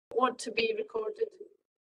want to be recorded.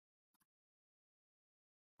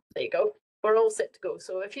 There you go. We're all set to go.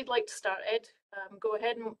 So if you'd like to start, Ed, go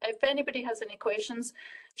ahead. And if anybody has any questions,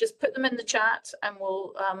 just put them in the chat and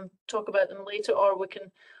we'll talk about them later, or we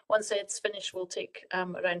can, once Ed's finished, we'll take a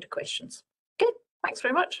round of questions. Okay, thanks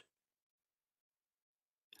very much.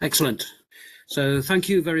 Excellent. So thank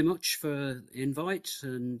you very much for the invite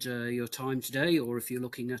and your time today, or if you're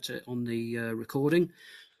looking at it on the recording.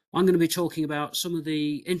 I'm going to be talking about some of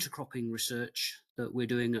the intercropping research that we're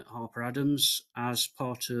doing at Harper Adams as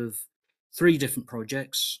part of 3 different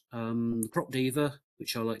projects, the Crop Diva,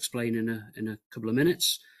 which I'll explain in a couple of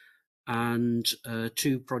minutes, and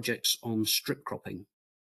 2 projects on strip cropping.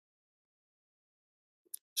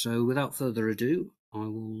 So without further ado, I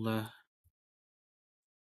will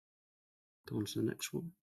go on to the next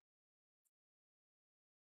one.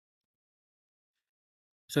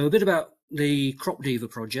 So a bit about the Crop Diva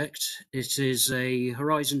project. It is a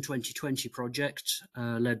Horizon 2020 project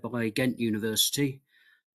led by Ghent University,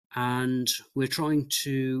 and we're trying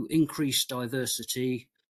to increase diversity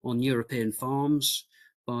on European farms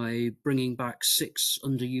by bringing back 6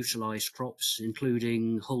 underutilised crops,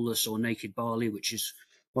 including hulless or naked barley, which is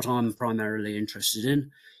what I'm primarily interested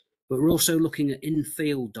in. But we're also looking at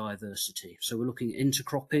in-field diversity. So we're looking at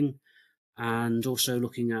intercropping and also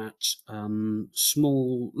looking at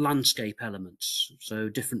small landscape elements, so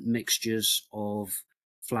different mixtures of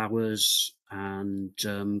flowers and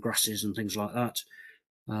grasses and things like that.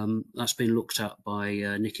 That's been looked at by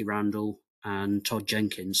Nikki Randall and Todd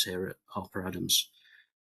Jenkins here at Harper Adams.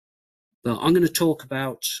 But I'm going to talk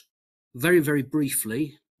about, very, very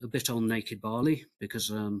briefly, a bit on naked barley,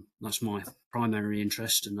 because that's my primary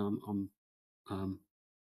interest, and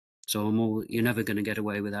you're never going to get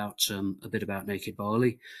away without a bit about naked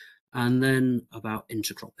barley. And then about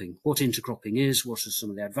intercropping, what intercropping is, what are some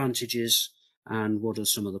of the advantages, and what are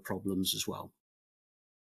some of the problems as well.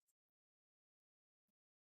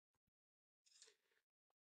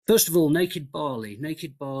 First of all, naked barley.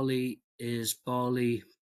 Naked barley is barley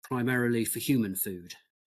primarily for human food.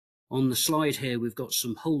 On the slide here, we've got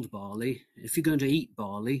some hulled barley. If you're going to eat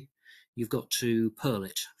barley, you've got to pearl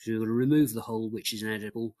it. So you've got to remove the hull, which is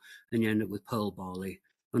inedible, and you end up with pearl barley.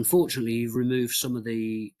 Unfortunately, you've removed some of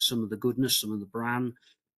the goodness, some of the bran.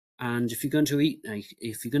 And if you're going to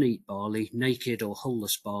eat barley, naked or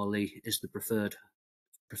hullless barley is the preferred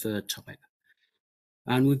type.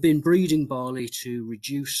 And we've been breeding barley to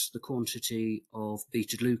reduce the quantity of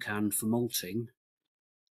beta-glucan for malting.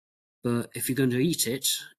 But if you're going to eat it,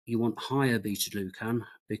 you want higher beta-glucan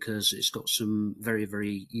because it's got some very,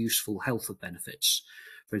 very useful health benefits.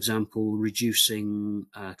 For example, reducing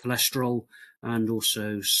cholesterol and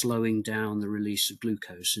also slowing down the release of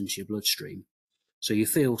glucose into your bloodstream. So you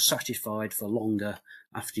feel satisfied for longer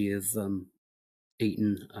after you've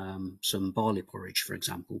eaten some barley porridge, for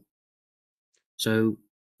example. So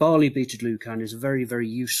barley beta-glucan is a very, very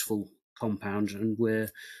useful compound, and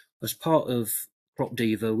as part of Crop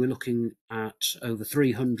Diva, we're looking at over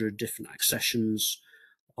 300 different accessions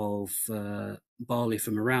of barley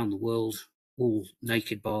from around the world, all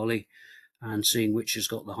naked barley, and seeing which has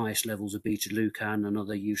got the highest levels of beta-glucan and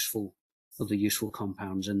other useful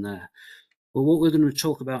compounds in there. But what we're going to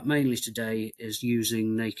talk about mainly today is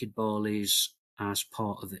using naked barleys as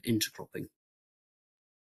part of the intercropping.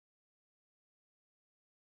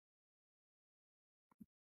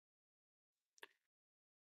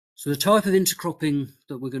 So the type of intercropping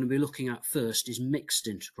that we're going to be looking at first is mixed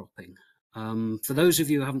intercropping. For those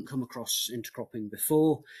of you who haven't come across intercropping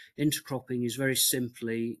before, intercropping is very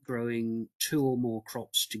simply growing 2 or more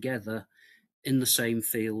crops together in the same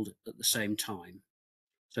field at the same time.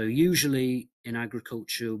 So usually in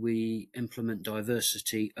agriculture, we implement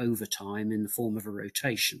diversity over time in the form of a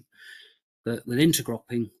rotation. But with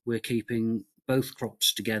intercropping, we're keeping both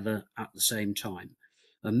crops together at the same time.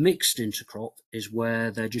 A mixed intercrop is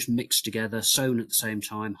where they're just mixed together, sown at the same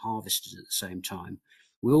time, harvested at the same time.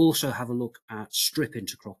 We'll also have a look at strip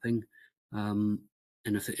intercropping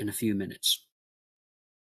in a few minutes.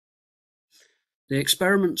 The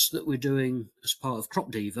experiments that we're doing as part of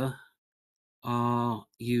Crop Diva are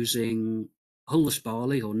using hullless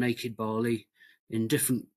barley or naked barley in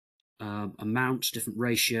different amounts, different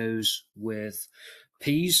ratios with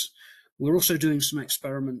peas. We're also doing some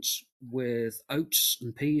experiments with oats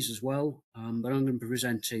and peas as well, but I'm going to be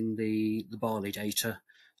presenting the barley data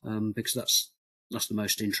because that's the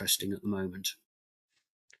most interesting at the moment.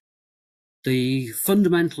 The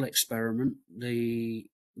fundamental experiment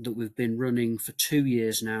that we've been running for 2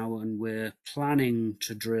 years now, and we're planning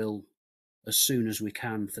to drill as soon as we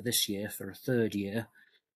can for this year, for a 3rd year,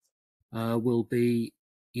 will be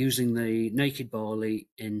using the naked barley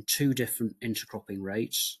in 2 different intercropping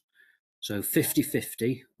rates. So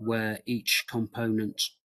 50-50, where each component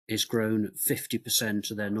is grown at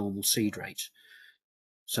 50% of their normal seed rate.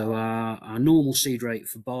 So our normal seed rate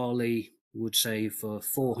for barley would say for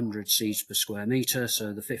 400 seeds per square metre,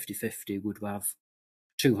 so the 50-50 would have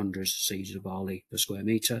 200 seeds of barley per square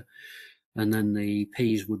metre. And then the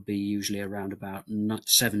peas would be usually around about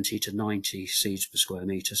 70 to 90 seeds per square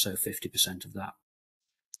metre, so 50% of that.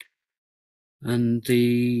 And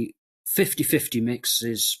the 50-50 mix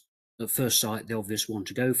is, at first sight, the obvious one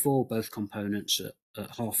to go for, both components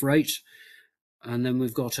at half rate. And then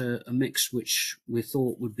we've got a mix which we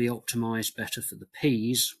thought would be optimised better for the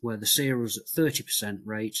peas, where the cereal's at 30%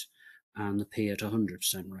 rate and the pea at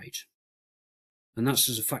 100% rate. And that's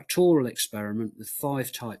as a factorial experiment with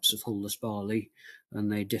 5 types of hulless barley,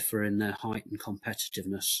 and they differ in their height and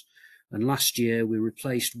competitiveness. And last year we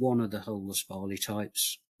replaced one of the hulless barley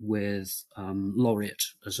types with laureate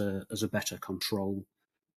as a better control.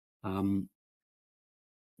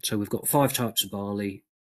 So we've got 5 types of barley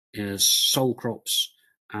as sole crops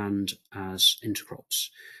and as intercrops.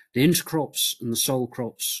 The intercrops and the sole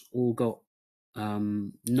crops all got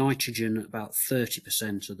nitrogen at about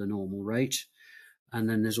 30% of the normal rate, and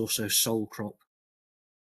then there's also sole crop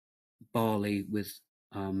barley with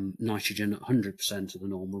nitrogen at 100% of the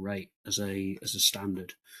normal rate as a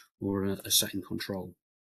standard or a second control.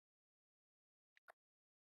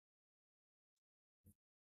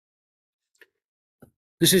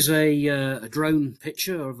 This is a drone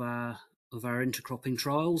picture of our intercropping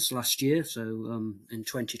trials last year, so in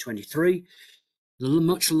 2023. The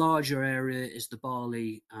much larger area is the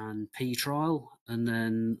barley and pea trial, and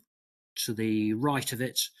then to the right of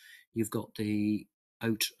it you've got the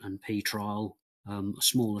oat and pea trial, a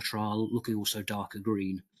smaller trial looking also darker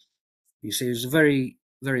green. You see, it was a very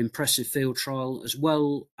impressive field trial. As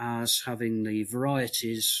well as having the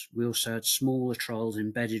varieties, we also had smaller trials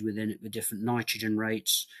embedded within it with different nitrogen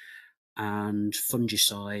rates and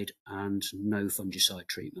fungicide and no fungicide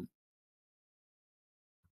treatment.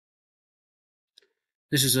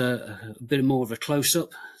 This is a bit more of a close-up.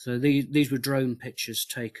 So these were drone pictures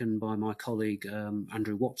taken by my colleague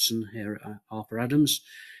Andrew Watson here at Harper Adams.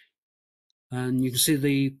 And you can see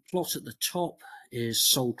the plot at the top is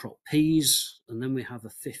sole crop peas, and then we have a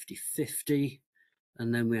 50-50,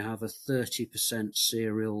 and then we have a 30%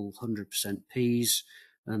 cereal, 100% peas,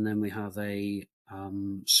 and then we have a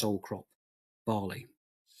sole crop barley.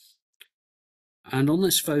 And on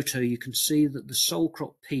this photo you can see that the sole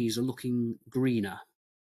crop peas are looking greener,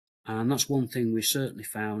 and that's one thing we certainly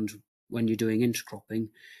found when you're doing intercropping,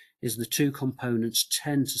 is the 2 components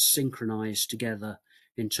tend to synchronize together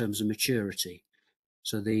in terms of maturity.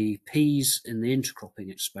 So the peas in the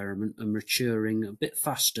intercropping experiment are maturing a bit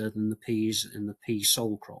faster than the peas in the pea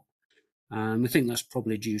sole crop. And we think that's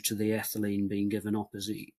probably due to the ethylene being given up as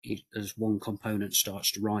one component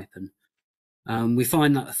starts to ripen. We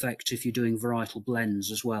find that effect if you're doing varietal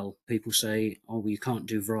blends as well. People say, oh, well, you can't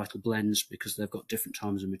do varietal blends because they've got different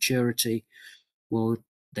times of maturity. Well,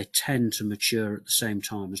 they tend to mature at the same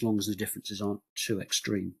time as long as the differences aren't too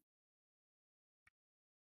extreme.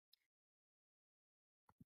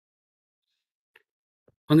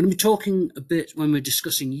 I'm going to be talking a bit when we're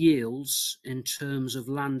discussing yields in terms of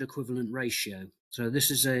land equivalent ratio. So this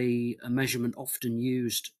is a measurement often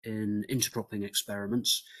used in intercropping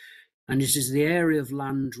experiments, and it is the area of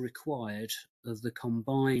land required of the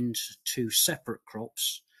combined 2 separate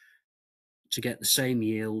crops to get the same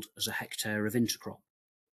yield as a hectare of intercrop.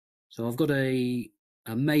 So I've got a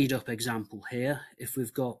made-up example here. If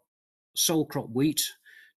we've got sole crop wheat,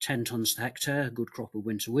 10 tonnes per hectare, a good crop of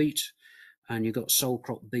winter wheat, and you've got sole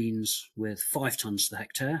crop beans with 5 tonnes per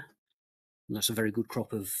hectare, and that's a very good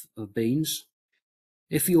crop of beans.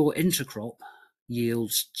 If your intercrop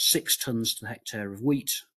yields 6 tonnes per hectare of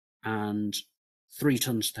wheat and 3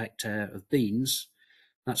 tonnes per hectare of beans,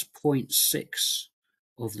 that's 0.6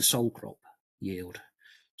 of the sole crop yield.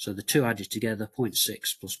 So the 2 added together,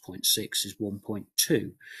 0.6 plus 0.6 is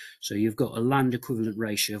 1.2. So you've got a land equivalent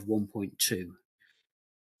ratio of 1.2.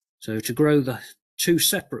 So to grow the 2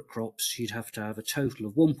 separate crops, you'd have to have a total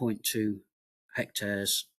of 1.2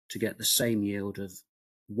 hectares to get the same yield of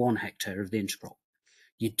 1 hectare of the intercrop.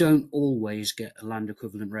 You don't always get a land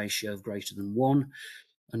equivalent ratio of greater than 1,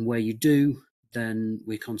 and where you do, then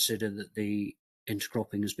we consider that the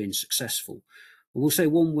intercropping has been successful. I will say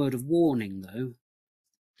one word of warning though.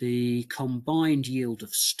 The combined yield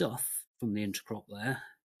of stuff from the intercrop there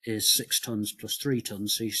is 6 tonnes plus 3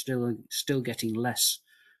 tonnes, so you're still getting less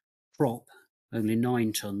crop, only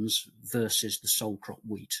 9 tonnes versus the sole crop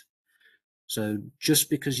wheat. So just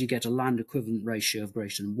because you get a land equivalent ratio of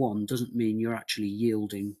greater than 1 doesn't mean you're actually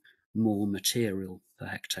yielding more material per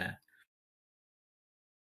hectare.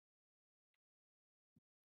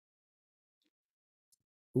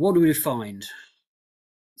 What do we find?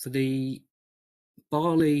 For the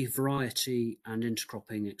barley variety and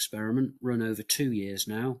intercropping experiment run over 2 years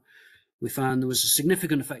now, we found there was a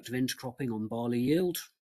significant effect of intercropping on barley yield.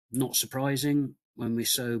 Not surprising, when we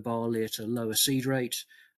sow barley at a lower seed rate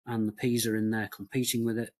and the peas are in there competing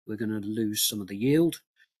with it, we're going to lose some of the yield.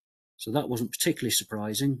 So that wasn't particularly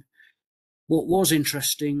surprising. What was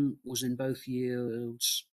interesting was in both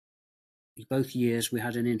years we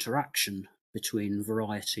had an interaction between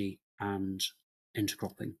variety and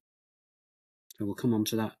intercropping. So we'll come on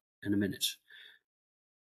to that in a minute.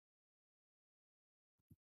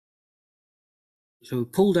 So we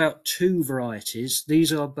pulled out 2 varieties.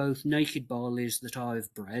 These are both naked barleys that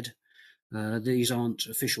I've bred. These aren't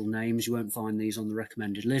official names, you won't find these on the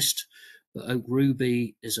recommended list, but Oak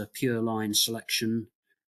Ruby is a pure line selection,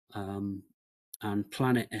 and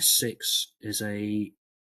Planet S6 is a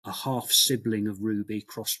half sibling of Ruby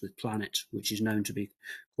crossed with Planet, which is known to be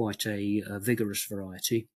quite a vigorous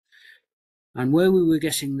variety. And where we were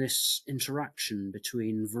getting this interaction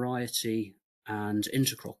between variety and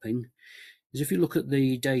intercropping is if you look at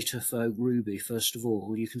the data for Oak Ruby, first of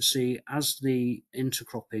all, you can see as the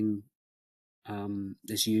intercropping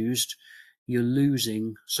is used, you're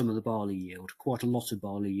losing some of the barley yield, quite a lot of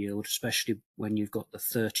barley yield, especially when you've got the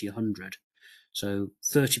 30-100. So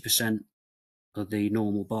 30% of the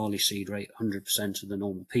normal barley seed rate, 100% of the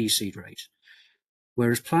normal pea seed rate.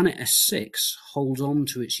 Whereas Planet S6 holds on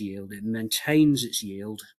to its yield, it maintains its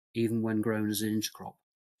yield even when grown as an intercrop.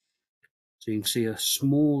 So you can see a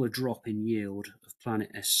smaller drop in yield of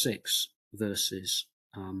Planet S6 versus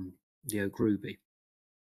the Oak Ruby.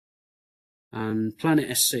 And Planet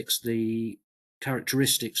S6, the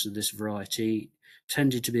characteristics of this variety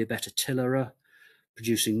tended to be a better tillerer,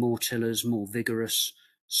 producing more tillers, more vigorous,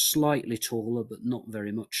 slightly taller but not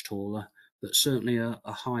very much taller, but certainly a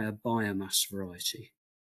higher biomass variety.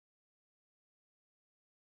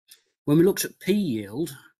 When we looked at pea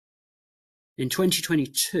yield, in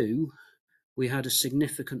 2022 we had a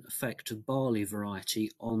significant effect of barley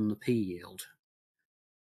variety on the pea yield.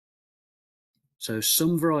 So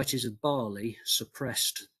some varieties of barley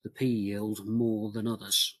suppressed the pea yield more than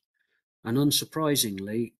others. And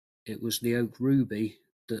unsurprisingly, it was the Oak Ruby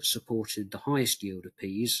that supported the highest yield of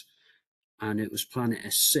peas, and it was Planet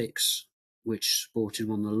S6 which supported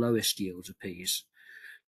one of the lowest yields of peas.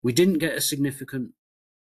 We didn't get a significant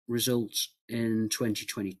result in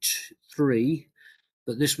 2023,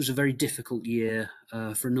 but this was a very difficult year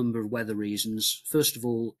for a number of weather reasons. First of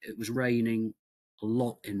all, it was raining a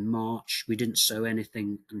lot in March. We didn't sow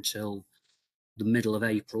anything until the middle of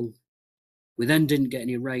April. We then didn't get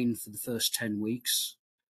any rain for the first 10 weeks.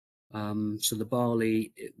 So the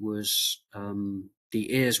barley, it was,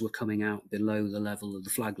 the ears were coming out below the level of the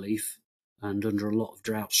flag leaf and under a lot of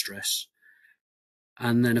drought stress.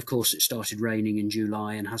 And then, of course, it started raining in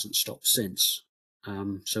July and hasn't stopped since.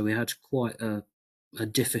 So we had quite a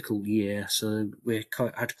difficult year. So we had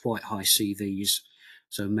quite high CVs.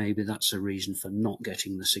 So maybe that's a reason for not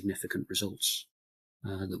getting the significant results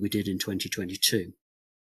that we did in 2022.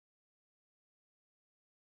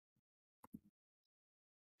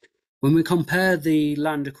 When we compare the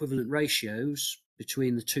land equivalent ratios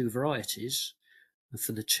between the 2 varieties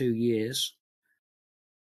for the 2 years,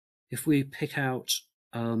 if we pick out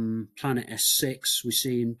Planet S6, we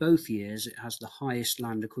see in both years it has the highest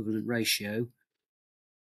land equivalent ratio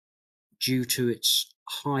due to its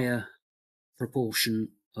higher proportion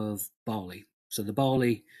of barley. So the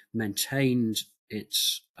barley maintained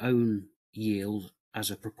its own yield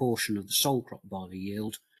as a proportion of the sole crop barley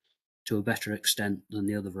yield to a better extent than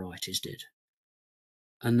the other varieties did.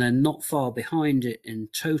 And then not far behind it in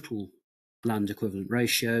total land equivalent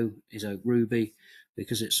ratio is Oak Ruby,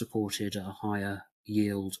 because it supported a higher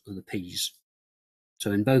yield of the peas.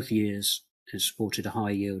 So in both years it supported a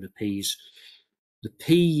high yield of peas. The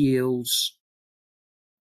pea yields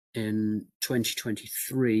in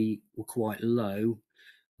 2023 were quite low.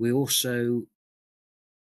 We also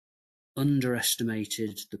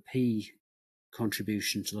underestimated the pea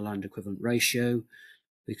contribution to the land equivalent ratio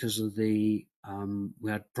because of the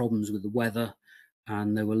we had problems with the weather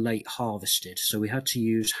and they were late harvested, so we had to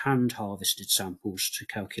use hand harvested samples to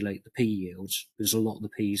calculate the pea yields because a lot of the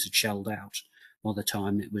peas had shelled out by the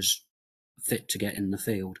time it was fit to get in the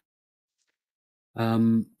field.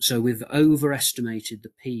 So we've overestimated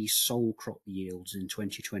the pea sole crop yields in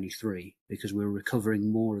 2023 because we were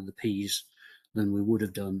recovering more of the peas than we would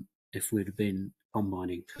have done if we'd have been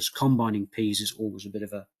combining, because combining peas is always a bit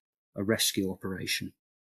of a rescue operation.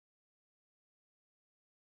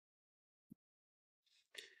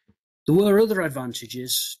 There were other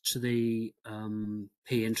advantages to the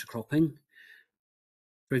pea intercropping.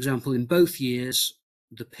 For example, in both years,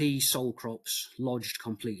 the pea sole crops lodged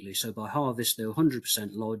completely. So by harvest, they were 100%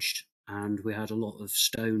 lodged, and we had a lot of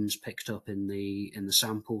stones picked up in the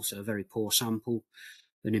sample, so a very poor sample.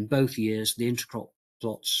 But in both years, the intercrop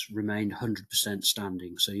plots remained 100%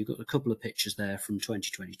 standing. So you've got a couple of pictures there from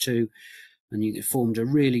 2022, and it formed a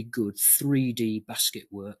really good 3D basket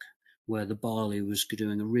work where the barley was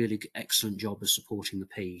doing a really excellent job of supporting the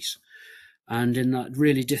peas. And in that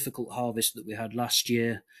really difficult harvest that we had last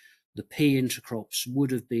year, the pea intercrops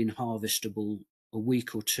would have been harvestable a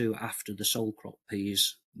week or two after the sole crop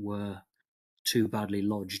peas were too badly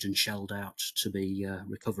lodged and shelled out to be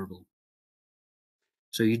recoverable.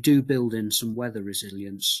 So you do build in some weather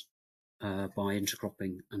resilience by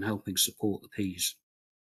intercropping and helping support the peas.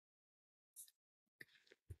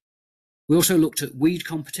 We also looked at weed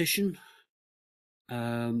competition.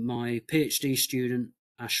 My PhD student,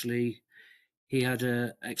 Ashley, he had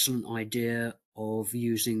an excellent idea of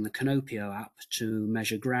using the Canopio app to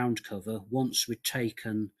measure ground cover once we'd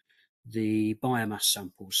taken the biomass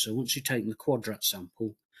samples. So once you've taken the quadrat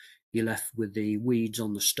sample, you're left with the weeds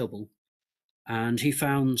on the stubble. And he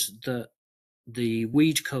found that the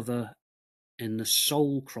weed cover in the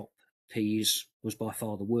sole crop peas was by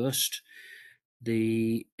far the worst.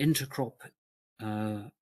 The intercrop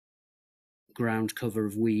ground cover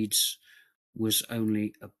of weeds was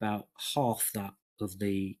only about half that of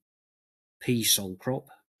the pea sole crop,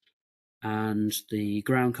 and the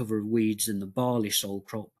ground cover of weeds in the barley sole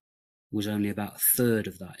crop was only about a third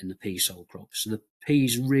of that in the pea sole crop. So the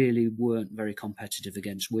peas really weren't very competitive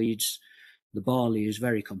against weeds. The barley is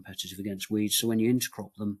very competitive against weeds, so when you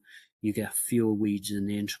intercrop them, you get fewer weeds in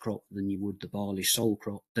the intercrop than you would the barley sole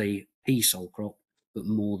crop, the pea sole crop, but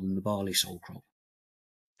more than the barley sole crop.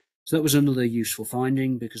 So that was another useful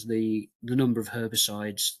finding, because the number of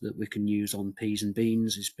herbicides that we can use on peas and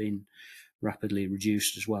beans has been rapidly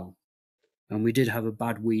reduced as well. And we did have a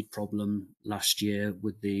bad weed problem last year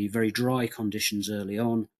with the very dry conditions early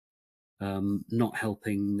on, not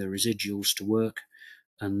helping the residuals to work,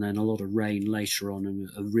 and then a lot of rain later on and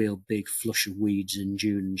a real big flush of weeds in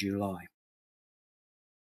June and July.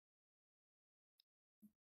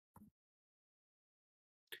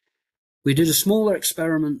 We did a smaller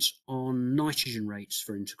experiment on nitrogen rates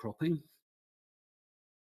for intercropping,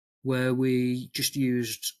 where we just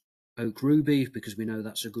used oak ruby because we know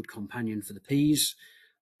that's a good companion for the peas,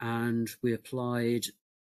 and we applied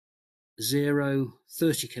 0,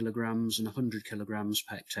 30 kilograms and 100 kilograms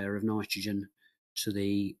per hectare of nitrogen to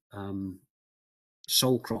the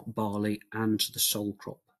sole crop barley and to the sole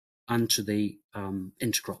crop and to the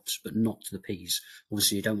intercrops, but not to the peas.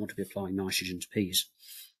 Obviously, you don't want to be applying nitrogen to peas.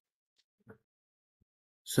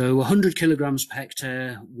 So 100 kilograms per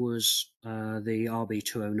hectare was the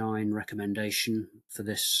RB209 recommendation for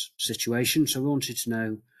this situation. So we wanted to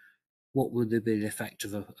know what would be the effect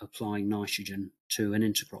of applying nitrogen to an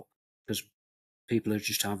intercrop, because people are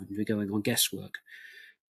just having to be going on guesswork.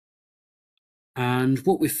 And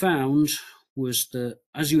what we found was that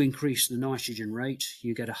as you increase the nitrogen rate,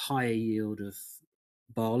 you get a higher yield of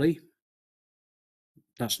barley.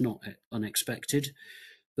 That's not unexpected,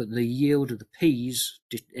 but the yield of the peas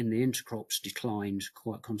in the intercrops declined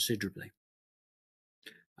quite considerably.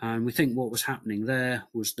 And we think what was happening there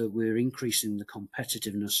was that we're increasing the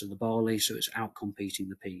competitiveness of the barley, so it's outcompeting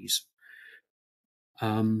the peas.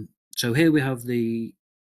 So here we have the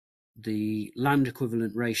land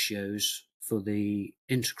equivalent ratios for the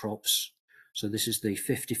intercrops. So this is the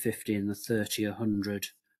 50-50 and the 30-100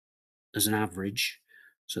 as an average.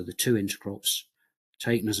 So the two intercrops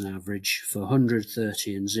taken as an average for 100,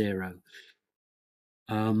 30 and 0.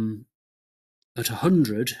 At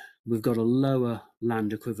 100, we've got a lower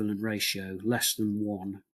land equivalent ratio, less than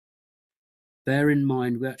 1. Bear in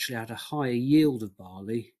mind, we actually had a higher yield of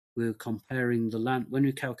barley. We're comparing the land, when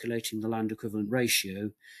you're calculating the land equivalent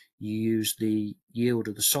ratio, you use the yield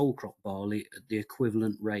of the sole crop barley at the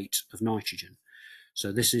equivalent rate of nitrogen.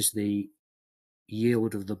 So this is the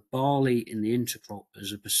yield of the barley in the intercrop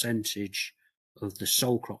as a percentage of the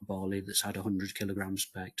sole crop barley that's had 100 kilograms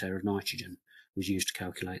per hectare of nitrogen was used to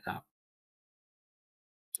calculate that.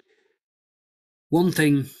 One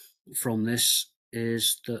thing from this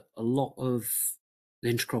is that a lot of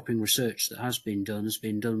the intercropping research that has been done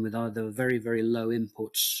with either very, very low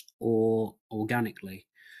inputs or organically.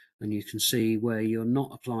 And you can see where you're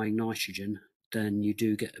not applying nitrogen, then you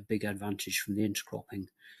do get a big advantage from the intercropping.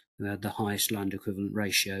 who had the highest land equivalent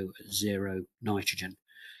ratio at 0 nitrogen.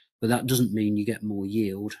 But that doesn't mean you get more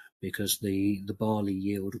yield, because the barley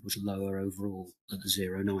yield was lower overall at the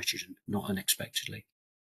 0 nitrogen, not unexpectedly.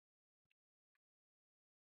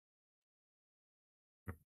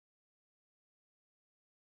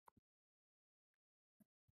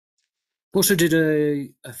 Also did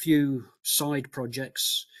a few side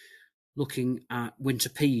projects looking at winter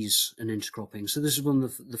peas and intercropping. So this is one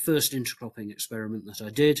of the first intercropping experiment that I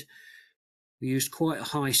did. We used quite a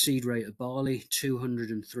high seed rate of barley, 200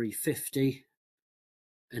 and 350.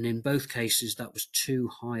 And in both cases, that was too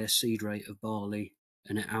high a seed rate of barley,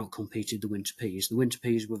 and it outcompeted the winter peas. The winter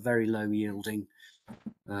peas were very low yielding,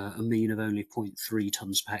 a mean of only 0.3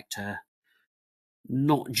 tonnes per hectare.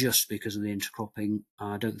 Not just because of the intercropping.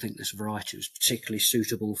 I don't think this variety was particularly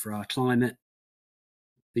suitable for our climate.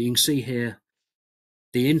 But you can see here,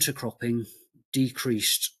 the intercropping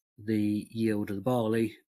decreased the yield of the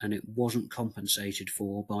barley, and it wasn't compensated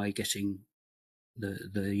for by getting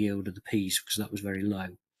the yield of the peas, because that was very low.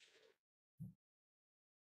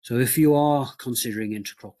 So if you are considering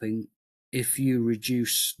intercropping, if you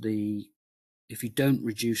don't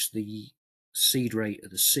reduce the seed rate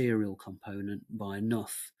of the cereal component by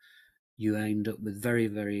enough, you end up with very,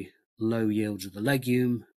 very low yields of the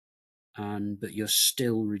legume, but you're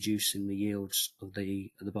still reducing the yields of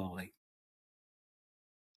the barley.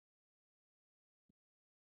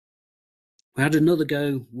 We had another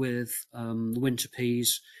go with the winter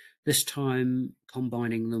peas, this time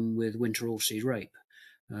combining them with winter oilseed rape,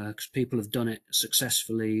 because people have done it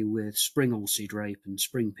successfully with spring oilseed rape and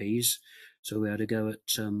spring peas. So we had a go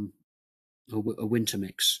at a winter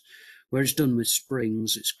mix. Where it's done with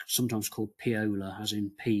springs, it's sometimes called piola, as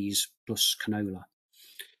in peas plus canola.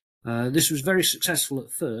 This was very successful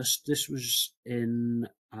at first. This was in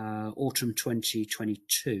autumn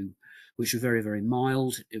 2022, which was very, very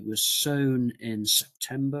mild. It was sown in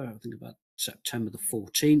September, I think about September the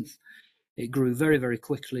 14th. It grew very, very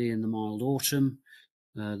quickly in the mild autumn.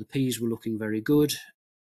 The peas were looking very good,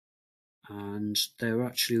 and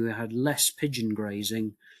we had less pigeon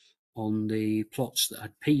grazing on the plots that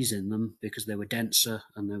had peas in them, because they were denser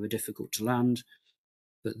and they were difficult to land.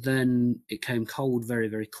 But then it came cold very,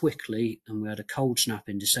 very quickly, and we had a cold snap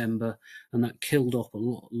in December, and that killed off a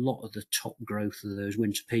lot of the top growth of those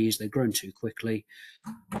winter peas. They'd grown too quickly.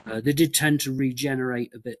 They did tend to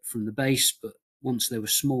regenerate a bit from the base, but once they were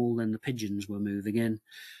small, then the pigeons were moving in.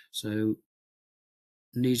 So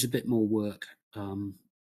needs a bit more work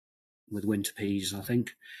with winter peas, I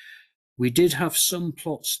think. We did have some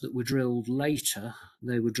plots that were drilled later.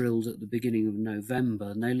 They were drilled at the beginning of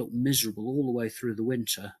November, and they looked miserable all the way through the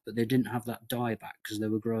winter, but they didn't have that dieback because they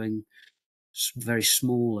were growing very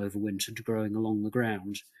small over winter, growing along the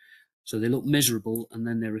ground. So they looked miserable, and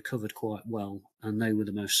then they recovered quite well, and they were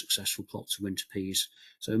the most successful plots of winter peas.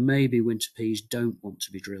 So maybe winter peas don't want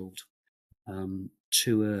to be drilled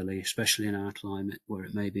too early, especially in our climate where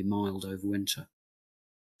it may be mild over winter,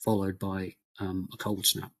 followed by a cold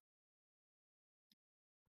snap.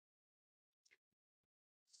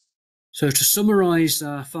 So to summarise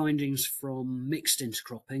our findings from mixed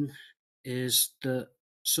intercropping is that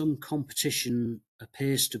some competition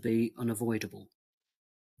appears to be unavoidable.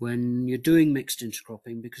 When you're doing mixed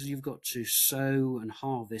intercropping, because you've got to sow and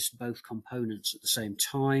harvest both components at the same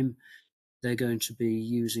time, they're going to be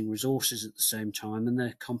using resources at the same time, and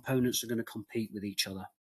their components are going to compete with each other.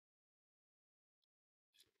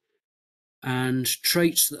 And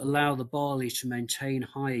traits that allow the barley to maintain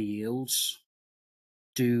higher yields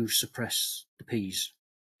do suppress the peas.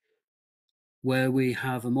 Where we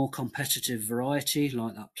have a more competitive variety,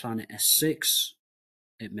 like that Planet S6,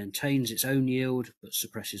 it maintains its own yield but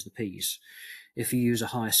suppresses the peas. If you use a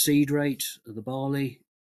higher seed rate of the barley,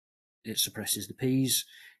 it suppresses the peas.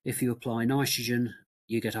 If you apply nitrogen,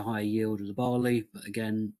 you get a higher yield of the barley, but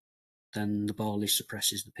again, then the barley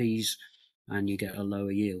suppresses the peas and you get a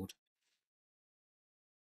lower yield.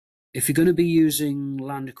 If you're going to be using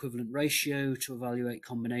land equivalent ratio to evaluate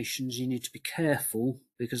combinations, you need to be careful,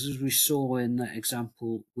 because as we saw in that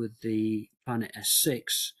example with the Planet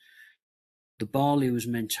S6, the barley was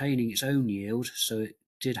maintaining its own yield, so it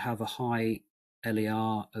did have a high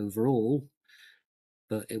LER overall,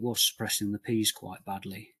 but it was suppressing the peas quite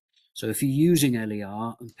badly. So if you're using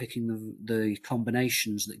LER and picking the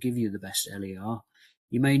combinations that give you the best LER,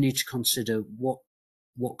 you may need to consider what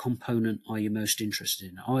component are you most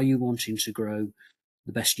interested in. Are you wanting to grow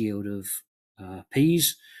the best yield of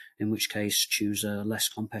peas, in which case choose a less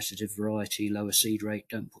competitive variety, lower seed rate,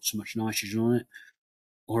 don't put so much nitrogen on it?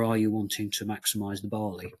 Or are you wanting to maximise the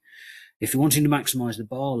barley? If you're wanting to maximise the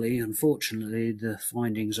barley, unfortunately, the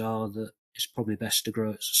findings are that it's probably best to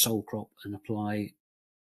grow it as a sole crop and apply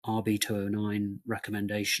RB209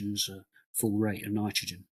 recommendations, a full rate of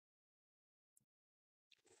nitrogen.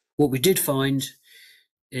 What we did find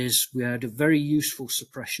is we had a very useful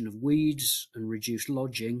suppression of weeds and reduced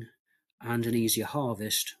lodging and an easier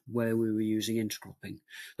harvest where we were using intercropping.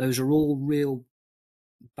 Those are all real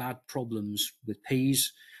bad problems with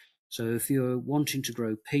peas. So if you're wanting to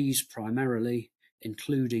grow peas primarily,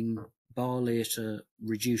 including barley at a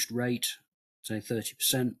reduced rate, say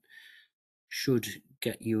 30%, should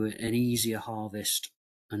get you an easier harvest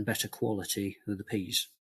and better quality of the peas.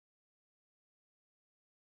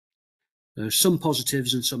 There's some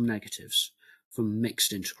positives and some negatives from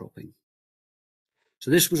mixed intercropping. So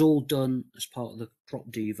this was all done as part of the Crop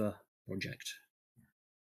Diva project.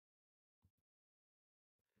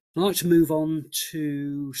 I'd like to move on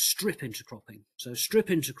to strip intercropping. So strip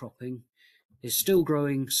intercropping is still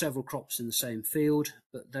growing several crops in the same field,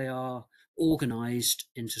 but they are organised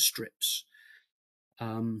into strips.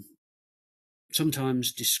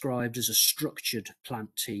 Sometimes described as a structured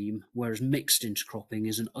plant team, whereas mixed intercropping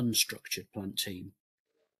is an unstructured plant team.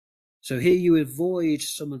 So here you avoid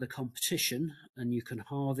some of the competition and you can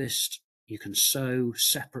harvest, you can sow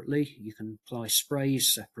separately, you can apply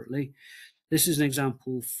sprays separately. This is an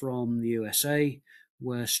example from the USA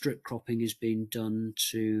where strip cropping is being done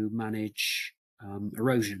to manage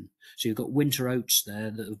erosion. So you've got winter oats there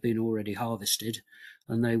that have been already harvested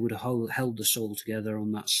and they would have held the soil together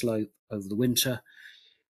on that slope over the winter.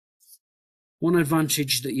 One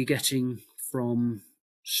advantage that you're getting from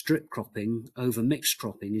strip cropping over mixed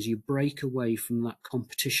cropping is you break away from that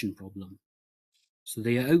competition problem. So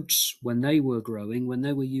the oats, when they were growing, when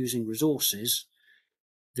they were using resources,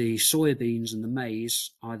 the soybeans and the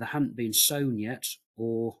maize either hadn't been sown yet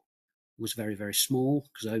or was very, very small,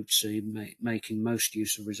 because oats are making most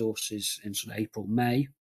use of resources in sort of April, May.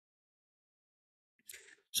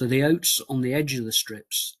 So the oats on the edge of the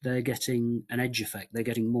strips, they're getting an edge effect. They're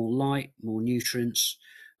getting more light, more nutrients,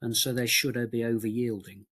 and so they should be over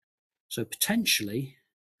yielding. So potentially,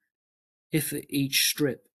 if each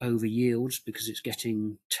strip over yields because it's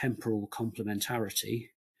getting temporal complementarity,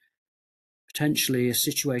 potentially a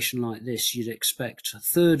situation like this, you'd expect a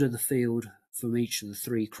third of the field from each of the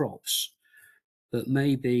three crops. But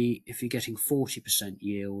maybe if you're getting 40%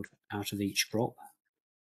 yield out of each crop,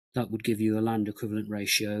 that would give you a land equivalent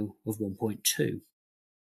ratio of 1.2.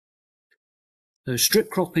 So strip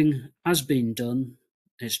cropping has been done.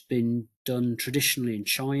 It's been done traditionally in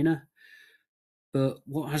China. But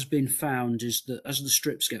what has been found is that as the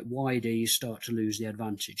strips get wider, you start to lose the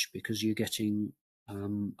advantage because you're getting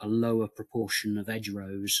a lower proportion of edge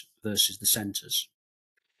rows versus the centres.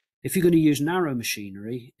 If you're going to use narrow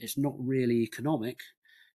machinery, it's not really economic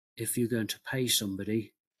if you're going to pay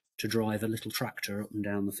somebody to drive a little tractor up and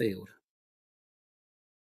down the field.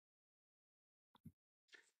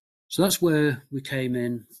 So that's where we came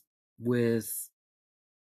in with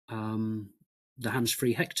the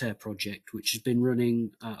Hands-Free Hectare project, which has been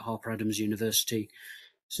running at Harper Adams University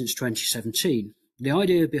since 2017. The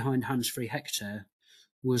idea behind Hands-Free Hectare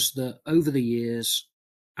was that over the years,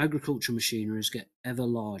 agricultural machineries get ever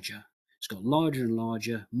larger. It's got larger and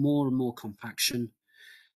larger, more and more compaction,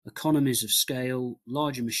 economies of scale,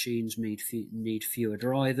 larger machines need fewer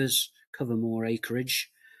drivers, cover more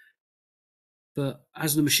acreage. But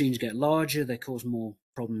as the machines get larger, they cause more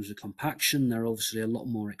problems with compaction. They're obviously a lot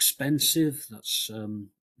more expensive. That's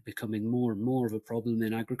becoming more and more of a problem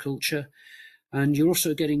in agriculture. And you're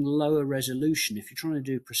also getting lower resolution. If you're trying to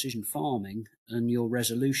do precision farming and your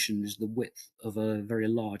resolution is the width of a very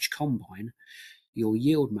large combine, your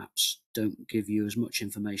yield maps don't give you as much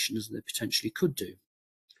information as they potentially could do.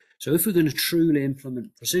 So if we're going to truly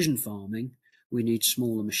implement precision farming, we need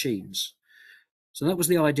smaller machines. So that was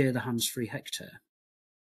the idea of the Hands-Free Hectare.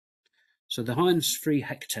 So the Hands-Free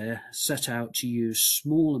Hectare set out to use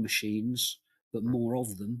smaller machines, but more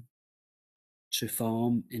of them, to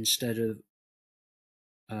farm instead of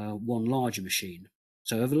one larger machine.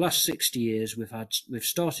 So over the last 60 years, we've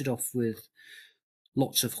started off with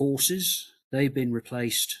lots of horses. They've been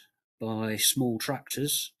replaced by small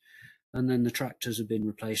tractors, and then the tractors have been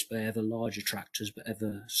replaced by ever larger tractors, but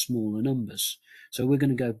ever smaller numbers. So we're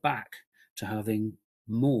going to go back to having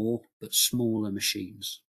more but smaller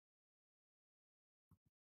machines.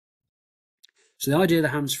 So the idea of the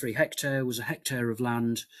Hands-Free Hectare was a hectare of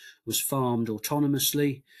land was farmed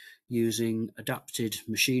autonomously using adapted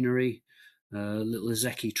machinery, a little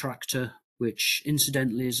Zeki tractor, which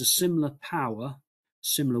incidentally is a similar power,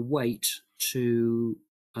 similar weight to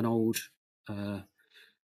an old a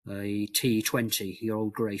T20, your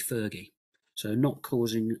old grey Fergie. So not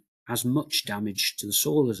causing as much damage to the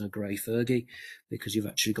soil as a grey Fergie, because you've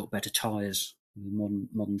actually got better tyres,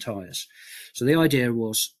 modern tyres. So the idea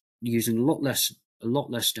was using a lot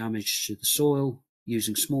less damage to the soil,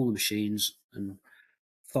 using smaller machines, and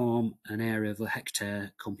farm an area of a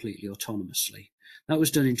hectare completely autonomously. That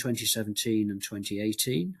was done in 2017 and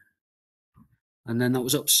 2018. And then that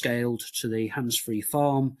was upscaled to the hands-free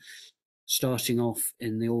farm, starting off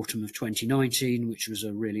in the autumn of 2019, which was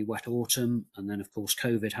a really wet autumn. And then, of course,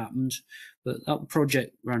 COVID happened. But that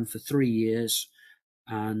project ran for 3 years,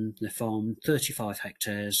 and they farmed 35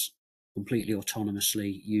 hectares completely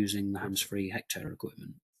autonomously using the hands-free hectare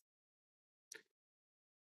equipment.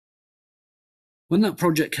 When that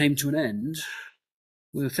project came to an end,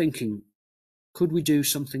 we were thinking, could we do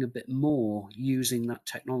something a bit more using that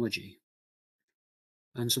technology?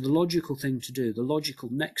 And so the logical thing to do, the logical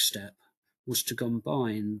next step, was to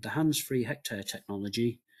combine the hands-free hectare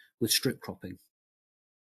technology with strip cropping.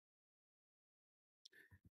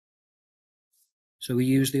 So we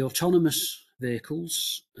used the autonomous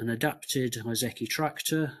vehicles, an adapted Izeki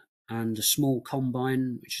tractor, and a small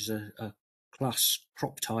combine, which is a class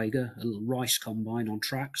crop tiger, a little rice combine on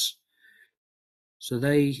tracks. So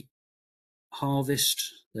they harvest,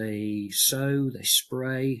 they sow, they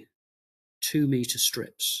spray 2-metre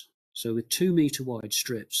strips. So with 2-metre wide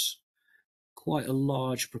strips, quite a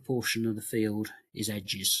large proportion of the field is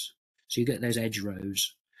edges. So you get those edge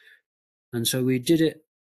rows. And so we did it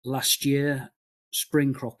last year,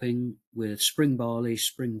 spring cropping with spring barley,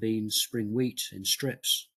 spring beans, spring wheat in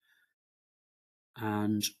strips.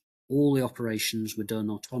 And all the operations were done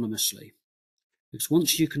autonomously. Because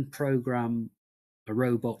once you can program a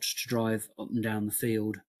robot to drive up and down the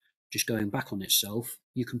field, just going back on itself,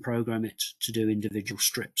 you can program it to do individual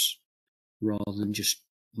strips rather than just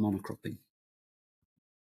monocropping.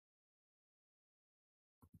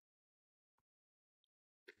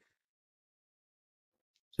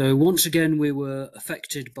 So once again, we were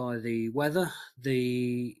affected by the weather.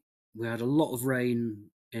 We had a lot of rain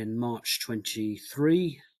in March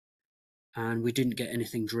 23, and we didn't get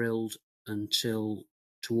anything drilled until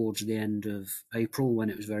towards the end of April, when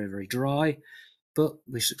it was very, very dry. But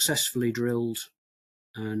we successfully drilled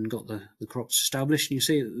and got the crops established. And you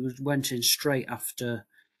see it went in straight after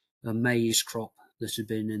a maize crop that had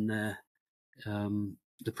been in there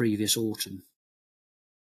the previous autumn.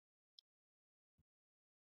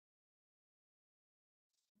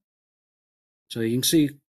 So you can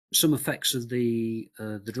see some effects of the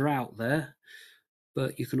drought there,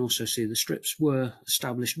 but you can also see the strips were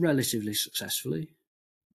established relatively successfully,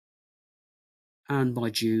 and by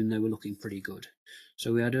June they were looking pretty good.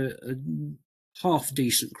 So we had a half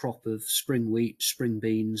decent crop of spring wheat, spring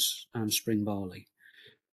beans, and spring barley.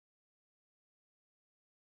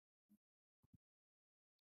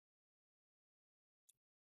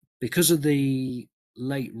 Because of the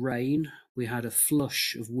late rain, we had a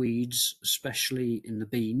flush of weeds, especially in the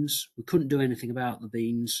beans. We couldn't do anything about the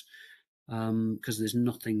beans because there's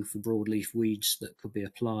nothing for broadleaf weeds that could be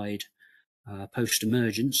applied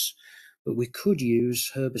post-emergence, but we could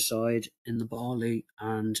use herbicide in the barley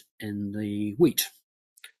and in the wheat.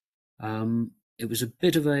 It was a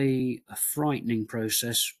bit of a frightening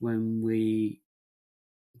process when we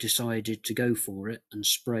decided to go for it and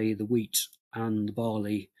spray the wheat and the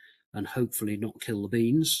barley and hopefully not kill the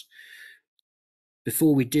beans.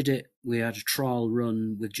 Before we did it, we had a trial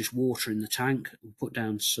run with just water in the tank. We put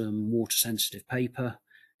down some water sensitive paper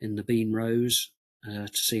in the bean rows to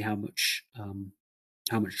see how much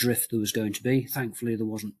drift there was going to be. Thankfully there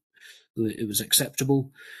wasn't. It was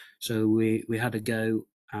acceptable. So we had a go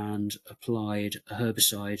and applied a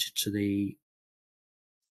herbicide to the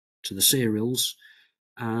cereals,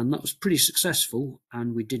 and that was pretty successful,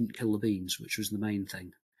 and we didn't kill the beans, which was the main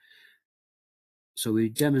thing. So we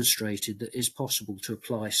demonstrated that it is possible to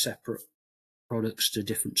apply separate products to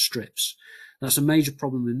different strips. That's a major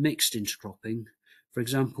problem with mixed intercropping. For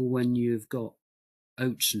example, when you've got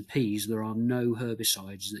oats and peas, there are no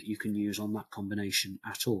herbicides that you can use on that combination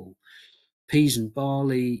at all. Peas and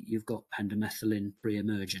barley, you've got pendimethalin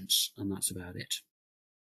pre-emergence, and that's about it.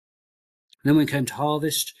 Then when it came to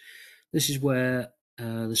harvest, this is where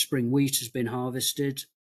the spring wheat has been harvested.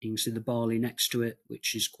 You can see the barley next to it,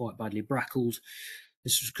 which is quite badly brackled.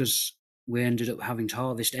 This was because we ended up having to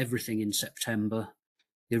harvest everything in September.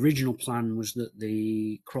 The original plan was that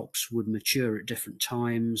the crops would mature at different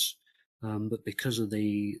times, but because of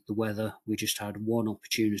the weather, we just had one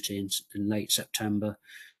opportunity in late September.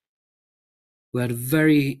 We had a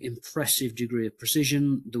very impressive degree of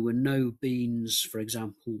precision. There were no beans, for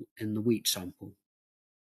example, in the wheat sample.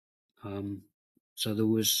 So there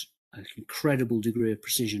was an incredible degree of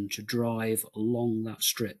precision to drive along that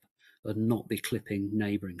strip and not be clipping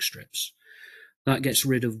neighbouring strips. That gets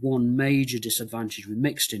rid of one major disadvantage with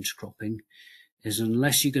mixed intercropping, is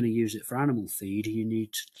unless you're going to use it for animal feed, you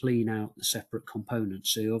need to clean out the separate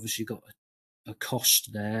components. So you obviously got a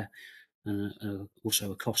cost there, and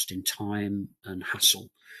also a cost in time and hassle.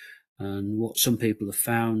 And what some people have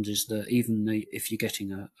found is that even if you're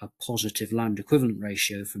getting a positive land equivalent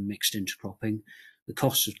ratio from mixed intercropping, the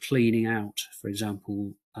cost of cleaning out, for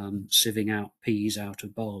example, sieving out peas out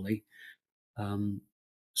of barley,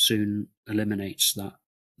 soon eliminates that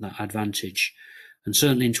advantage. And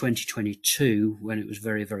certainly in 2022, when it was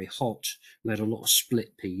very, very hot, we had a lot of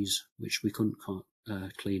split peas, which we couldn't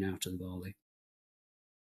clean out of the barley.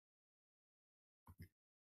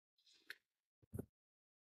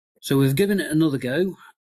 So we've given it another go.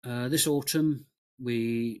 This autumn,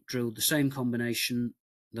 we drilled the same combination.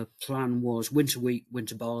 The plan was winter wheat,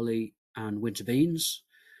 winter barley, and winter beans.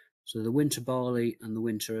 So the winter barley and the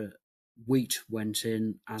winter wheat went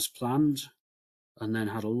in as planned, and then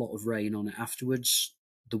had a lot of rain on it afterwards.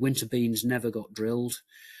 The winter beans never got drilled.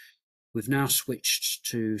 We've now switched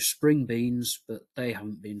to spring beans, but they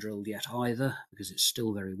haven't been drilled yet either because it's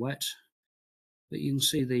still very wet. But you can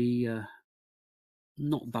see the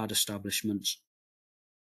not bad establishments,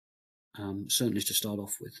 certainly to start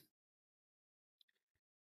off with.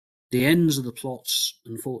 The ends of the plots,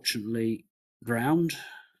 unfortunately, drowned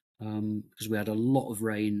because we had a lot of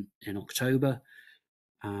rain in October,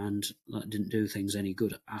 and that didn't do things any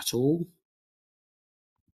good at all.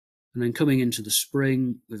 And then coming into the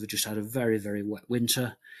spring, we've just had a very, very wet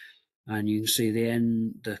winter, and you can see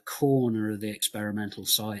the corner of the experimental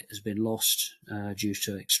site has been lost due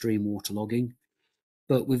to extreme waterlogging.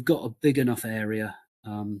 But we've got a big enough area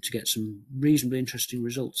to get some reasonably interesting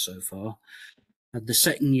results so far. Had the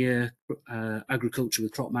second year agriculture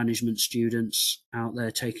with crop management students out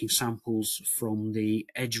there taking samples from the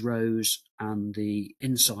edge rows and the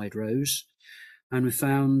inside rows, and we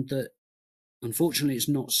found that unfortunately it's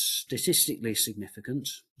not statistically significant,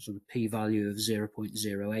 sort of p-value of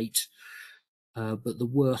 0.08, but there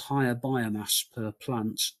were higher biomass per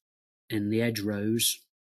plant in the edge rows.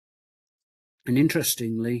 And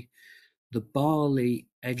interestingly, the barley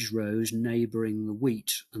edge rows neighbouring the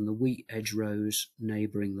wheat and the wheat edge rows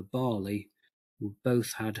neighbouring the barley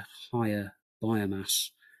both had higher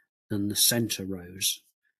biomass than the centre rows.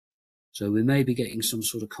 So we may be getting some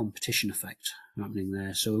sort of competition effect happening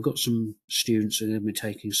there. So we've got some students who are going to be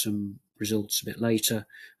taking some results a bit later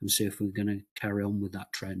and see if we're going to carry on with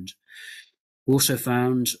that trend. We also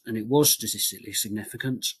found, and it was statistically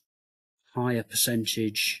significant, higher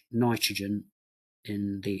percentage nitrogen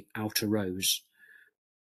in the outer rows,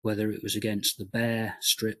 whether it was against the bare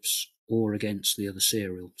strips or against the other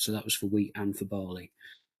cereal. So that was for wheat and for barley.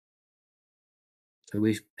 So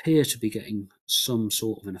we appear to be getting some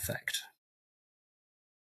sort of an effect.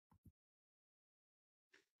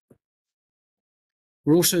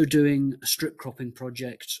 We're also doing a strip cropping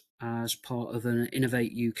project as part of an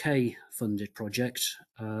Innovate UK funded project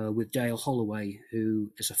with Dale Holloway,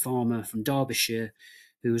 who is a farmer from Derbyshire,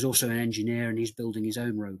 who is also an engineer, and he's building his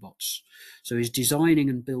own robots. So he's designing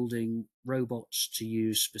and building robots to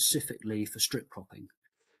use specifically for strip cropping.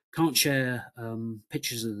 Can't share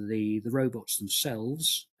pictures of the robots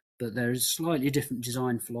themselves, but there is slightly different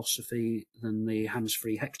design philosophy than the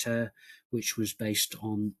hands-free hectare, which was based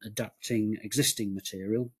on adapting existing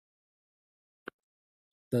material.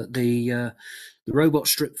 But the robot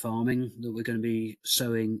strip farming that we're going to be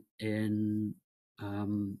sowing in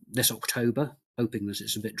this October, hoping that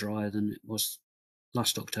it's a bit drier than it was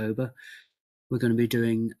last October, we're going to be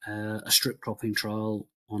doing a strip cropping trial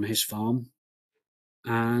on his farm.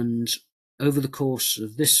 And over the course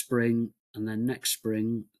of this spring and then next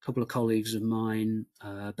spring, a couple of colleagues of mine,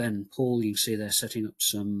 Ben and Paul, you can see they're setting up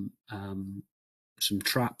some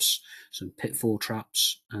traps, some pitfall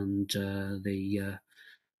traps, and the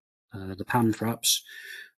pan traps,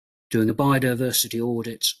 doing a biodiversity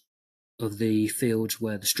audit of the fields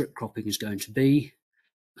where the strip cropping is going to be,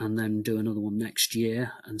 and then do another one next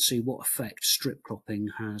year and see what effect strip cropping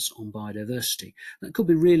has on biodiversity. That could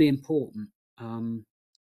be really important.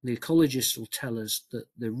 The ecologists will tell us that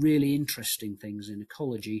the really interesting things in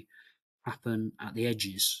ecology happen at the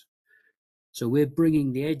edges. So we're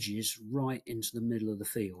bringing the edges right into the middle of the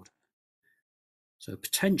field. So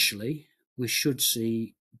potentially we should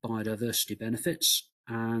see biodiversity benefits,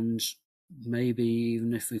 and maybe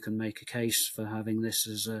even if we can make a case for having this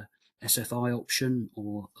as a SFI option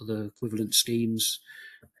or other equivalent schemes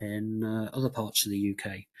in other parts of the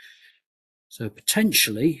UK. So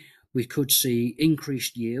potentially we could see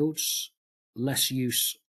increased yields, less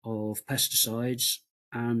use of pesticides,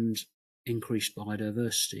 and increased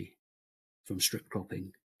biodiversity from strip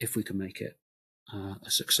cropping if we can make it a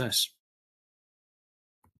success.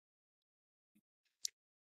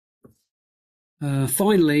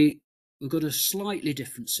 Finally, we've got a slightly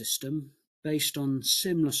different system based on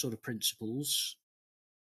similar sort of principles,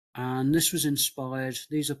 and this was inspired.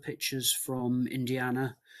 These are pictures from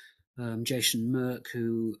Indiana. Jason Merck,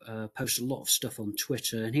 who posts a lot of stuff on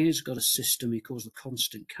Twitter, and he's got a system he calls the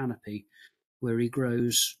constant canopy, where he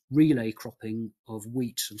grows relay cropping of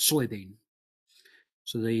wheat and soybean.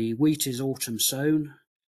 So the wheat is autumn sown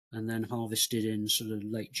and then harvested in sort of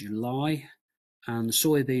late July, and the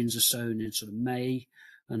soybeans are sown in sort of May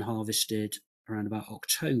and harvested around about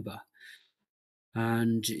October.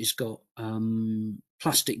 And it's got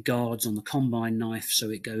plastic guards on the combine knife, so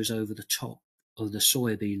it goes over the top of the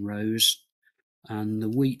soybean rows, and the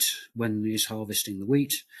wheat, when it's harvesting the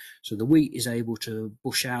wheat, so the wheat is able to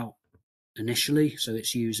bush out initially, so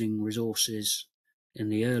it's using resources in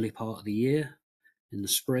the early part of the year, in the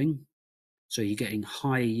spring, so you're getting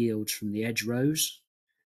higher yields from the edge rows.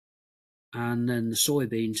 And then the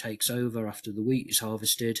soybean takes over after the wheat is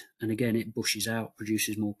harvested, and again it bushes out,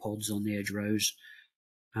 produces more pods on the edge rows,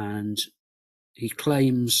 and he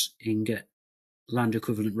claims he can get land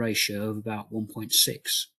equivalent ratio of about 1.6,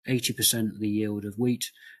 80% of the yield of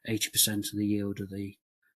wheat, 80% of the yield of the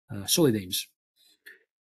soybeans.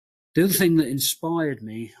 The other thing that inspired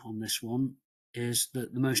me on this one is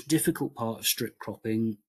that the most difficult part of strip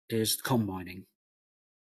cropping is the combining,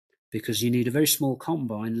 because you need a very small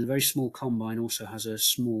combine, and a very small combine also has a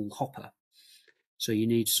small hopper. So you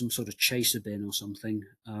need some sort of chaser bin or something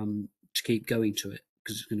to keep going to it,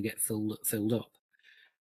 because it's going to get filled up.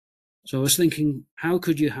 So I was thinking, how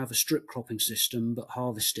could you have a strip cropping system but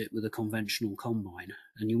harvest it with a conventional combine?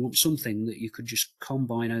 And you want something that you could just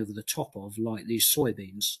combine over the top of, like these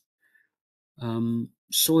soybeans.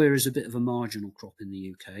 Soya is a bit of a marginal crop in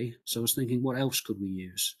the UK, so I was thinking, what else could we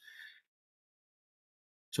use?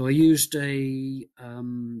 So I used a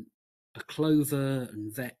clover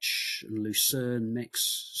and vetch and lucerne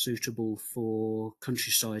mix suitable for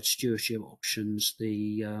countryside stewardship options,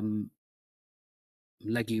 the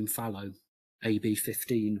legume fallow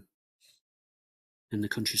AB15 in the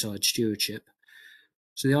countryside stewardship.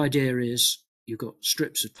 So the idea is you've got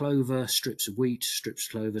strips of clover, strips of wheat, strips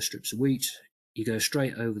of clover, strips of wheat. You go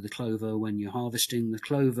straight over the clover when you're harvesting. The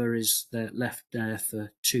clover is left there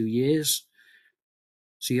for 2 years.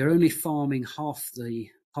 So you're only farming half the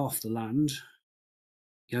land.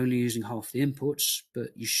 You're only using half the inputs, but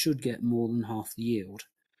you should get more than half the yield.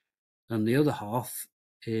 And the other half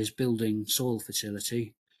is building soil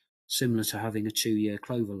fertility, similar to having a 2-year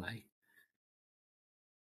clover lay.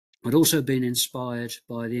 I'd also been inspired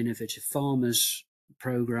by the Innovative Farmers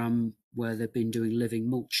program, where they've been doing living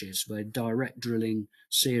mulches, where direct drilling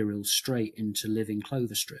cereals straight into living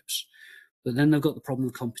clover strips. But then they've got the problem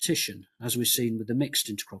of competition, as we've seen with the mixed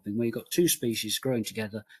intercropping, where you've got 2 species growing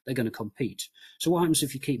together, they're going to compete. So what happens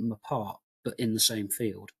if you keep them apart, but in the same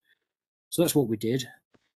field? So that's what we did.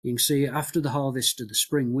 You can see after the harvest of the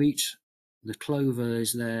spring wheat, the clover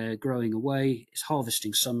is there growing away, it's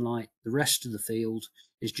harvesting sunlight. The rest of the field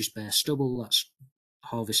is just bare stubble, that's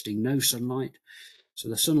harvesting no sunlight. So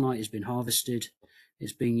the sunlight has been harvested,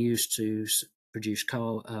 it's being used to produce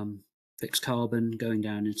fixed carbon, going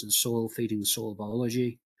down into the soil, feeding the soil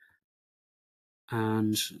biology.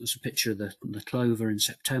 And there's a picture of the clover in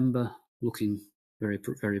September, looking very,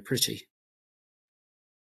 very pretty.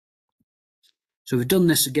 So we've done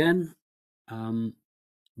this again,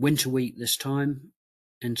 winter wheat this time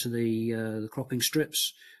into the cropping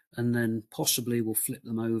strips, and then possibly we'll flip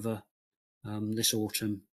them over this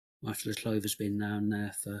autumn after the clover's been down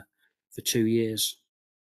there for 2 years.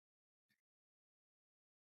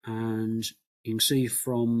 And you can see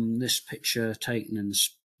from this picture taken in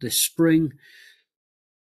this spring,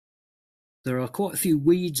 there are quite a few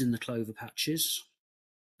weeds in the clover patches,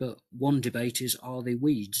 but one debate is, are they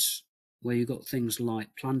weeds? Where you've got things like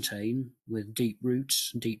plantain with deep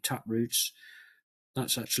roots, deep tap roots,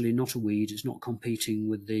 that's actually not a weed. It's not competing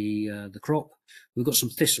with the crop. We've got some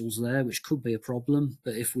thistles there, which could be a problem,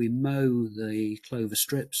 but if we mow the clover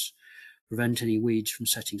strips, prevent any weeds from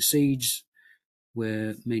setting seeds,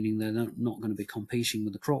 meaning they're not going to be competing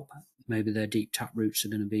with the crop, maybe their deep tap roots are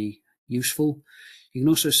going to be useful. You can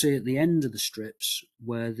also see at the end of the strips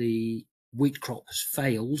where the wheat crop has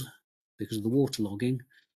failed because of the waterlogging,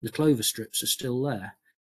 the clover strips are still there.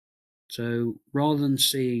 So rather than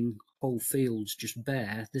seeing whole fields just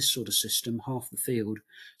bare, this sort of system, half the field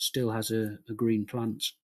still has a green plant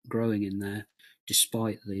growing in there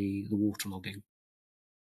despite the waterlogging.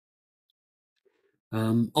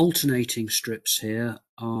 Alternating strips here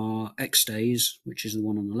are X-Days, which is the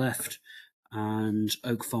one on the left, and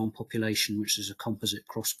oak farm population, which is a composite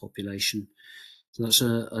cross population. So that's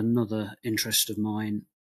another interest of mine,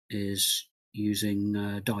 is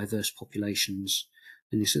using diverse populations.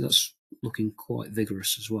 And you see that's looking quite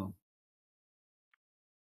vigorous as well.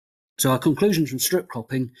 So our conclusion from strip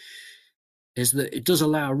cropping is that it does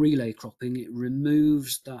allow relay cropping. It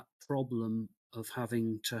removes that problem of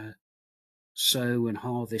having to sow and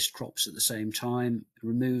harvest crops at the same time. It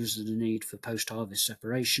removes the need for post-harvest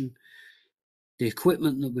separation. The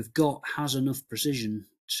equipment that we've got has enough precision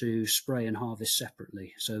to spray and harvest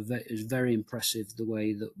separately. So it's very impressive the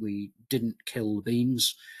way that we didn't kill the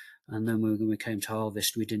beans, and then when we came to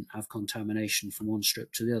harvest, we didn't have contamination from one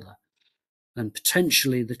strip to the other. And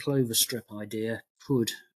potentially the clover strip idea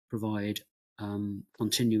could provide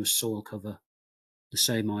continuous soil cover, the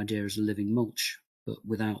same idea as a living mulch, but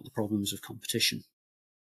without the problems of competition.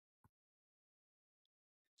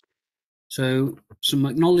 So some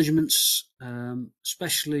acknowledgements,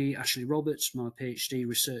 especially Ashley Roberts, my PhD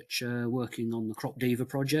researcher working on the Crop Diva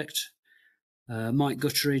project, Mike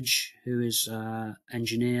Gutteridge, who is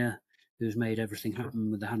engineer, who's made everything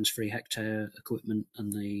happen with the hands-free hectare equipment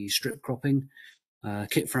and the strip cropping,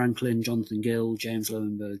 Kit Franklin, Jonathan Gill, James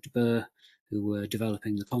Lowenberg de Boer, who were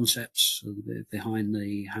developing the concepts behind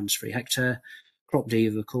the hands-free hectare, Crop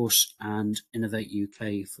Diva, of course, and Innovate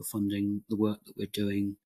UK for funding the work that we're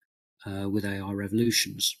doing with AR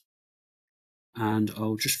Revolutions. And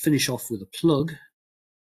I'll just finish off with a plug.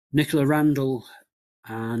 Nicola Randall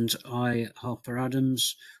and I, Harper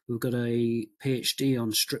Adams, we've got a PhD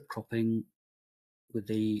on strip cropping with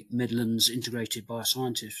the Midlands Integrated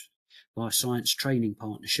Bioscience Training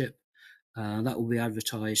Partnership. That will be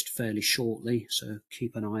advertised fairly shortly, so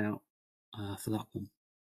keep an eye out for that one.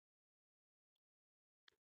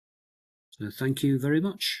 So thank you very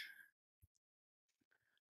much.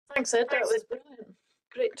 Thanks, Ed. That was brilliant.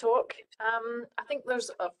 Great talk. I think there's,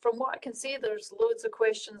 from what I can see, there's loads of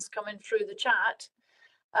questions coming through the chat.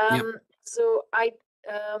 Yep. So I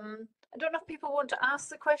don't know if people want to ask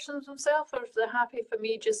the questions themselves, or if they're happy for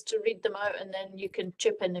me just to read them out and then you can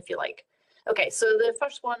chip in if you like. Okay, so the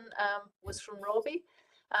first one was from Robbie.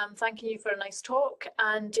 Thanking you for a nice talk.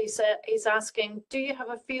 And he's asking, do you have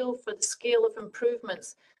a feel for the scale of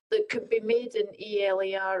improvements that could be made in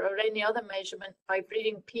ELER or any other measurement by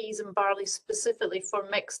breeding peas and barley specifically for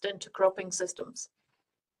mixed intercropping systems?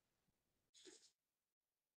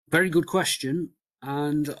 Very good question.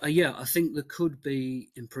 And yeah, I think there could be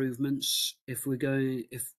improvements if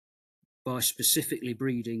by specifically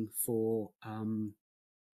breeding for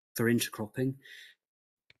intercropping.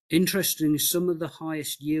 Interestingly, some of the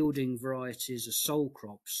highest yielding varieties of sole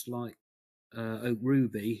crops, like Oak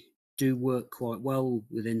Ruby, do work quite well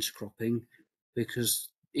with intercropping because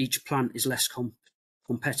each plant is less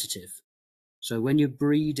competitive. So when you're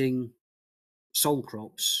breeding sole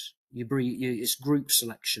crops, it's group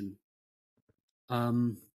selection.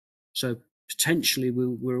 So potentially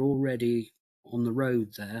we're already on the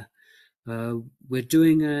road there. We're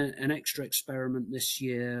doing an extra experiment this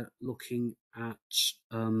year looking at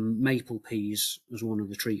maple peas as one of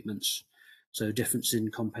the treatments. So difference in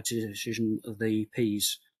competition of the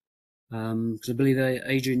peas. Because I believe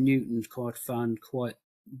Adrian Newton found quite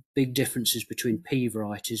big differences between pea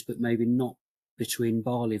varieties, but maybe not between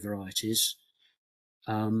barley varieties.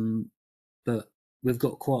 But we've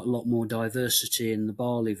got quite a lot more diversity in the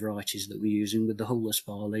barley varieties that we're using with the hulless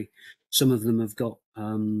barley. Some of them have got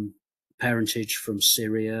parentage from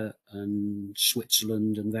Syria and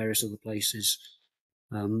Switzerland and various other places.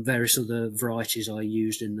 Various other varieties I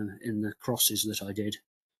used in the crosses that I did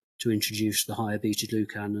to introduce the higher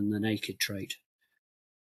beta-glucan and the naked trait.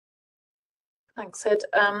 Thanks, Ed.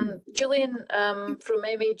 Julian from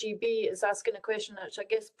MAGB is asking a question which I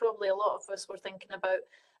guess probably a lot of us were thinking about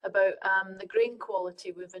the grain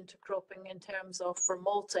quality with intercropping in terms of for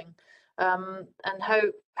malting, and how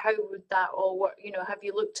would that all work? You know, have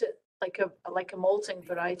you looked at like a malting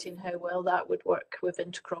variety and how well that would work with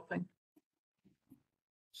intercropping?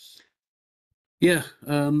 Yeah,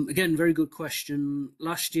 again, very good question.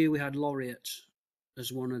 Last year we had Laureate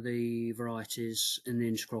as one of the varieties in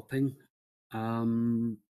the intercropping.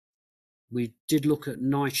 We did look at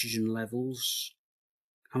nitrogen levels.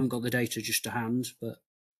 Haven't got the data just to hand, but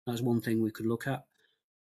that's one thing we could look at.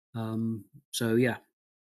 So yeah,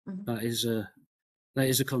 that is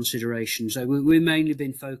a consideration. So we've mainly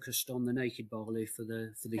been focused on the naked barley for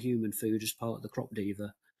the human food as part of the Crop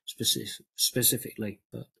Diva specifically,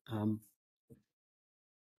 but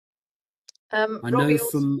I know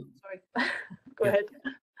from sorry. Go ahead.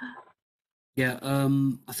 Yeah,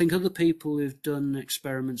 I think other people who've done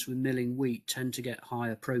experiments with milling wheat tend to get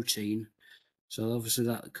higher protein. So obviously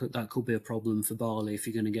that could be a problem for barley if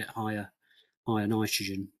you're going to get higher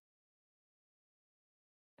nitrogen.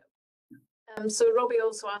 So Robbie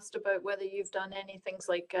also asked about whether you've done any things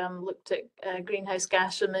like looked at greenhouse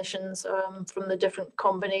gas emissions from the different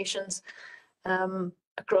combinations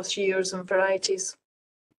across years and varieties.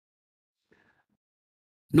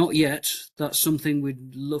 Not yet. That's something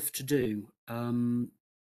we'd love to do.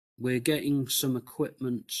 We're getting some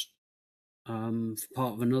equipment for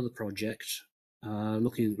part of another project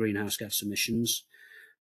looking at greenhouse gas emissions.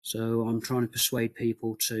 So I'm trying to persuade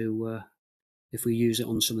people to, if we use it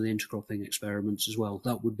on some of the intercropping experiments as well,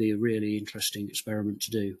 that would be a really interesting experiment to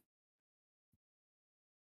do.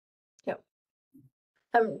 Yep.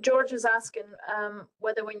 George is asking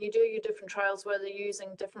whether when you do your different trials, whether you're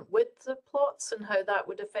using different widths of plots and how that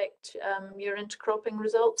would affect your intercropping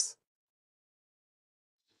results.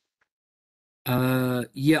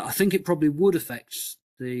 Yeah, I think it probably would affect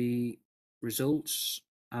the results.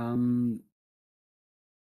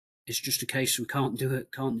 It's just a case we can't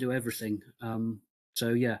do everything. So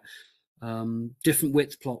yeah, different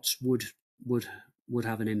width plots would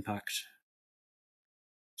have an impact.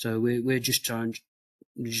 So we're just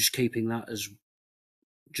keeping that as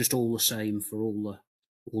just all the same for all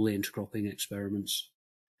the intercropping experiments.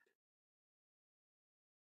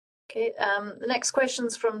 Okay, the next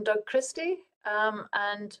question's from Doug Christie,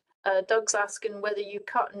 and Doug's asking whether you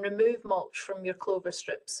cut and remove mulch from your clover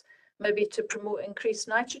strips, maybe to promote increased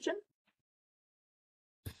nitrogen.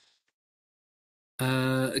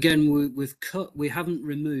 Again, we've cut, we haven't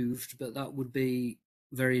removed, but that would be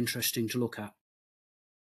very interesting to look at.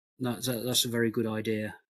 That's a very good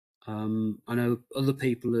idea. I know other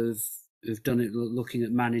people who've done it looking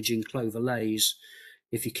at managing clover lays.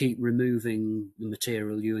 If you keep removing the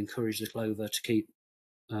material, you encourage the clover to keep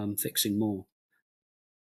fixing more.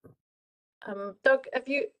 Doug,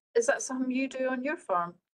 is that something you do on your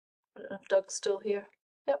farm? I don't know if Doug's still here.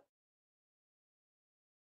 Yep.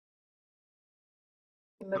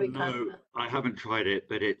 No, I haven't tried it,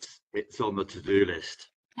 but it's on the to-do list,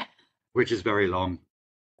 which is very long.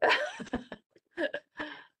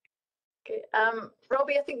 Okay,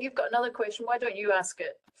 Robbie, I think you've got another question. Why don't you ask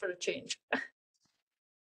it for a change?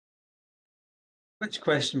 Which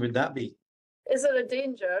question would that be? Is there a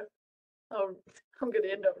danger? Oh, I'm going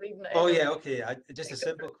to end up reading it. Oh yeah, okay. Just a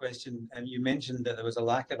simple question. You mentioned that there was a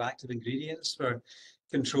lack of active ingredients for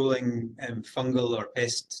controlling fungal or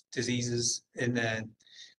pest diseases in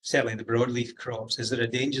certainly the broadleaf crops. Is there a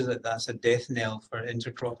danger that that's a death knell for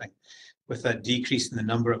intercropping, with a decrease in the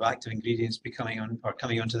number of active ingredients coming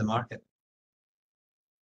onto the market?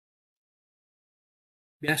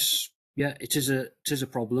 Yes, yeah, it is a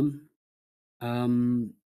problem.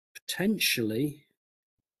 Potentially,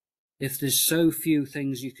 if there's so few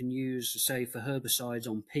things you can use, say for herbicides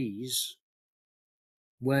on peas,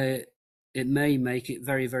 where it may make it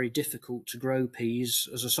very, very difficult to grow peas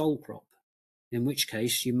as a sole crop, in which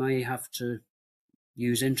case you may have to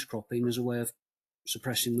use intercropping as a way of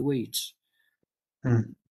suppressing the weeds. Okay.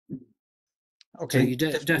 So you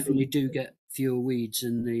definitely do get fewer weeds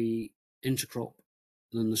in the intercrop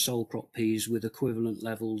than the sole crop peas with equivalent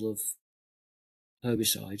levels of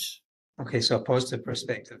herbicides. Okay, so a positive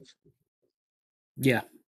perspective. Yeah,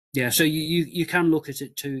 yeah. So you can look at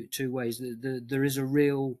it two ways. There is a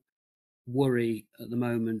real worry at the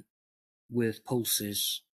moment with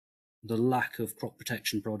pulses, the lack of crop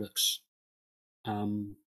protection products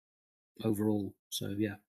overall. So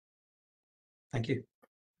yeah. Thank you.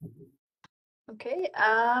 Okay,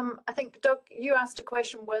 I think Doug, you asked a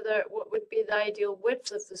question what would be the ideal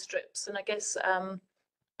width of the strips, and I guess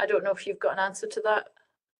I don't know if you've got an answer to that,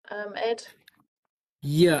 Ed.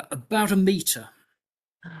 Yeah, about a metre.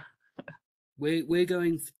 We're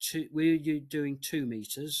going for we're doing 2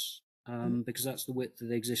 meters because that's the width of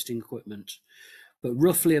the existing equipment, but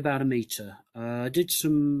roughly about a metre. I did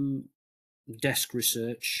some desk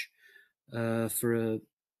research for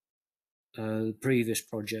a previous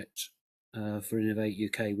project for Innovate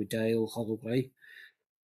UK with Dale Holloway,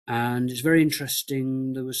 and it's very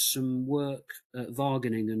interesting. There was some work at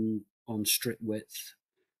Wageningen on strip width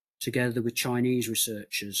together with Chinese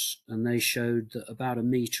researchers, and they showed that about a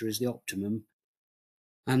metre is the optimum,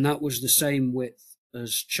 and that was the same width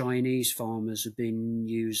as Chinese farmers have been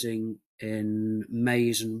using in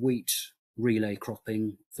maize and wheat relay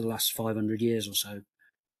cropping for the last 500 years or so.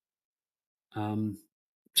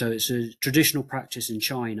 So it's a traditional practice in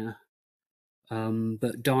China,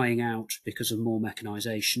 but dying out because of more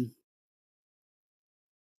mechanization.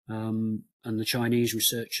 And the Chinese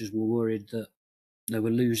researchers were worried that they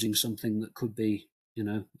were losing something that could be,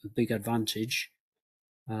 a big advantage.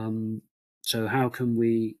 So how can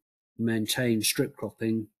we maintain strip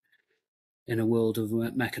cropping in a world of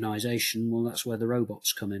mechanisation, well, that's where the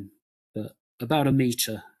robots come in. But about a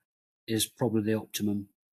metre is probably the optimum.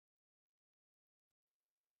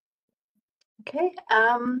 Okay.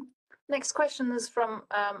 Next question is from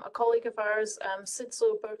a colleague of ours,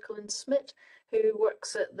 Sidsel Berkelund-Smith, who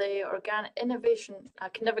works at the Organic Innovation, I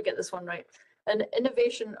can never get this one right, an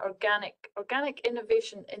Organic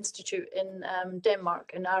Innovation Institute in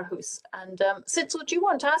Denmark, in Aarhus. And Sidsel, do you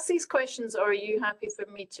want to ask these questions, or are you happy for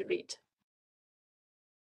me to read?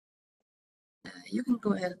 You can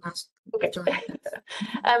go ahead and ask. Okay.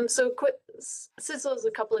 So Sidsel has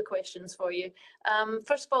a couple of questions for you.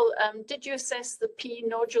 First of all, did you assess the pea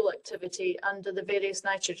nodule activity under the various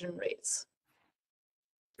nitrogen rates?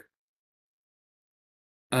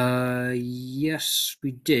 Yes,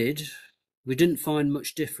 we did. We didn't find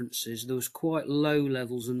much differences. There was quite low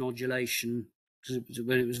levels of nodulation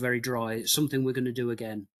when it was very dry. It's something we're going to do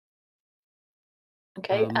again.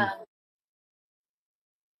 Okay.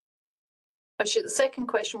 Actually, the second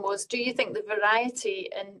question was, do you think the variety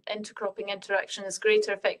in intercropping interaction is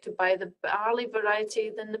greater affected by the barley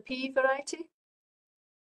variety than the pea variety?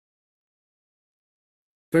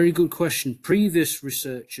 Very good question. Previous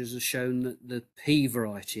researchers have shown that the pea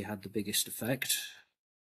variety had the biggest effect.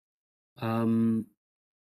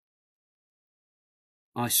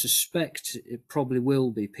 I suspect it probably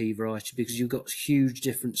will be pea variety because you've got huge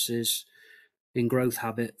differences in growth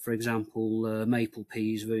habit. For example, maple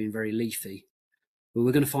peas being very leafy. But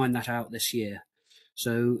we're going to find that out this year.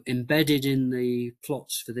 So embedded in the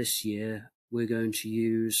plots for this year, we're going to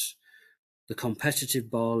use the competitive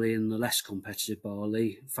barley and the less competitive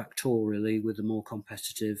barley factorially with the more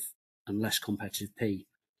competitive and less competitive pea.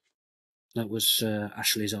 That was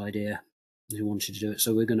Ashley's idea. He wanted to do it.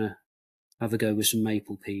 So we're going to have a go with some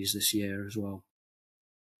maple peas this year as well.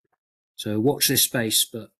 So watch this space,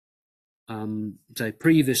 but so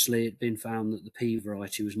previously it'd been found that the pea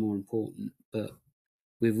variety was more important, but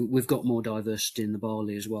we've got more diversity in the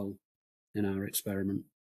barley as well in our experiment.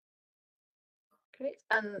 Great.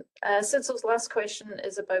 And Sidsel's last question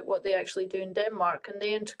is about what they actually do in Denmark, and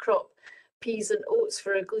they intercrop peas and oats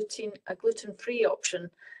for a gluten-free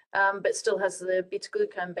option, but still has the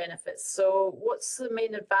beta-glucan benefits. So what's the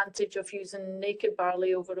main advantage of using naked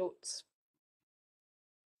barley over oats?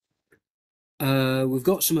 We've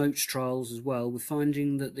got some oats trials as well. We're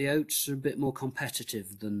finding that the oats are a bit more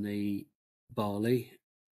competitive than the barley,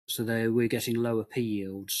 so we're getting lower pea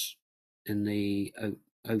yields in the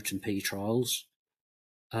oat and pea trials.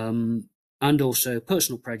 And also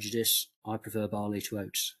personal prejudice, I prefer barley to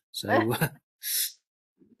oats. So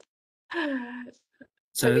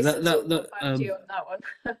so that one.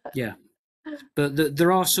 yeah, but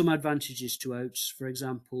there are some advantages to oats. For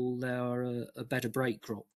example, they are a better break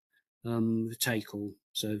crop, take-all.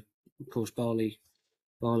 So of course barley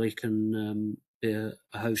can be a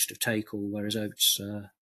host of take-all, whereas oats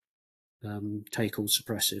take-all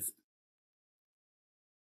suppressive.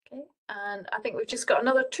 Okay, and I think we've just got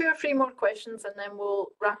another 2 or 3 more questions, and then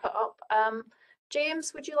we'll wrap it up.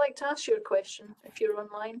 James, would you like to ask your question if you're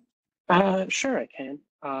online? Sure, I can.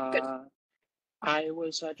 Good. I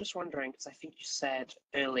was just wondering, because I think you said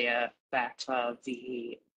earlier that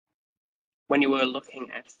when you were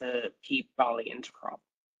looking at the pea barley intercrop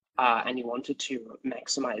and you wanted to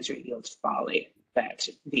maximize your yields of barley, that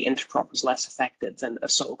the intercrop was less affected than a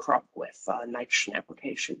sole crop with nitrogen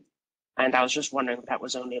application. And I was just wondering if that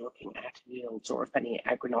was only looking at yields or if any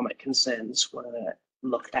agronomic concerns were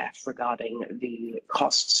looked at regarding the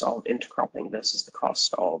costs of intercropping versus the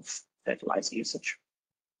cost of fertilizer usage.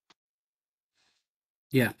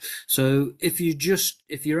 Yeah, so if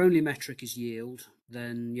your only metric is yield,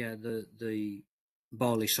 then yeah, the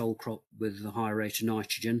barley sole crop with the higher rate of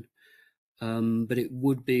nitrogen. But it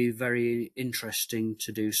would be very interesting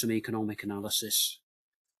to do some economic analysis.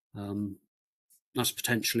 That's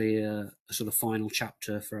potentially a sort of final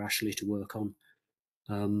chapter for Ashley to work on.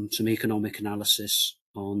 Some economic analysis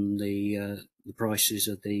on the prices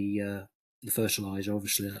of the fertilizer.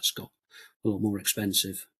 Obviously, that's got a lot more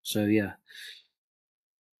expensive. So yeah,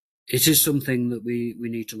 it is something that we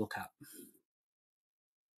need to look at.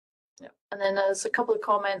 Yeah, and then there's a couple of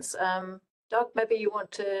comments. Doug, maybe you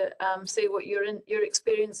want to say what your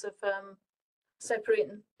experience of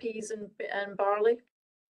separating peas and barley.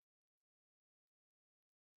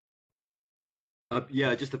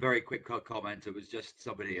 Yeah, just a very quick comment. It was just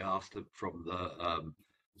somebody asked from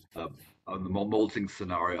on the malting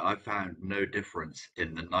scenario. I found no difference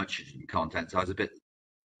in the nitrogen content. So I was a bit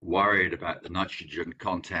worried about the nitrogen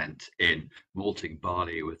content in malting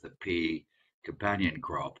barley with a pea companion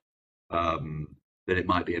crop, that it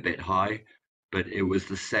might be a bit high. but it was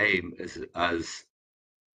the same as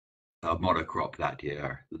a monocrop that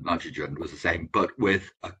year. The nitrogen was the same, but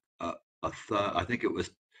with a third. I think it was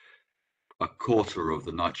a quarter of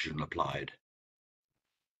the nitrogen applied.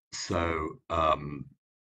 So,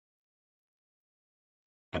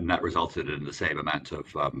 and that resulted in the same amount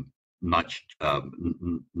of nitrogen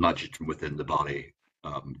within the barley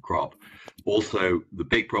crop. Also, the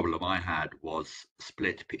big problem I had was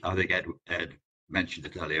split. I think Ed mentioned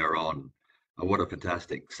it earlier on. What a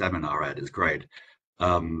fantastic seminar, Ed! It's great.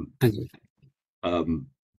 Thank you.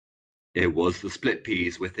 It was the split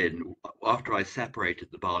peas within. After I separated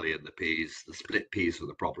the barley and the peas, the split peas were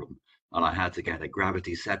the problem, and I had to get a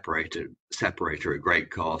gravity separator at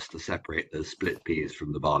great cost to separate the split peas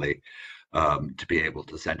from the barley, to be able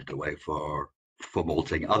to send it away for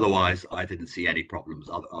malting. Otherwise, I didn't see any problems,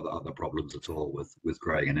 other problems at all with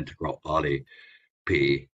growing an intercrop barley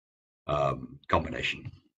pea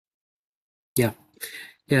combination. Yeah,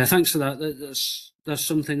 thanks for that. That's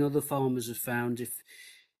something other farmers have found.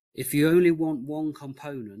 If you only want one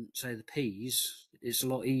component, say the peas, it's a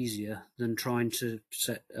lot easier than trying to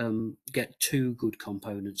get two good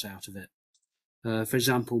components out of it. For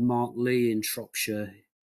example, Mark Lee in Shropshire,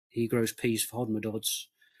 he grows peas for Hodmedods.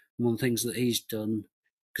 One of the things that he's done,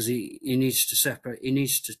 because he needs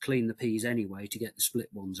to clean the peas anyway to get the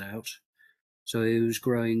split ones out. So he was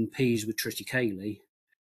growing peas with triticale.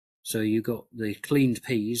 So you got the cleaned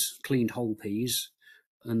peas, cleaned whole peas,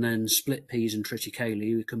 and then split peas and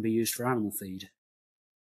triticale can be used for animal feed.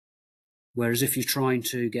 Whereas if you're trying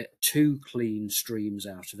to get two clean streams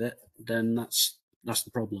out of it, then that's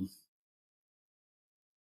the problem.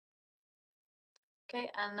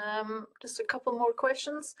 Okay, and just a couple more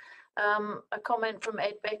questions. A comment from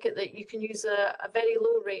Ed Beckett that you can use a very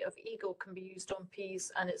low rate of Eagle can be used on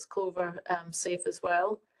peas, and it's clover safe as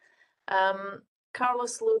well.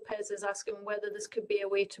 Carlos Lopez is asking whether this could be a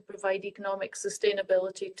way to provide economic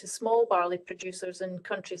sustainability to small barley producers in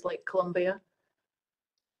countries like Colombia.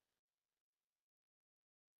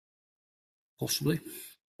 Possibly.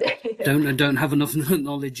 don't have enough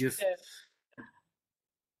knowledge of.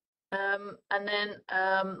 Yeah. And then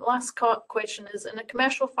last question is, in a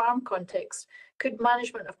commercial farm context, could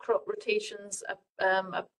management of crop rotations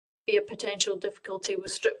be a potential difficulty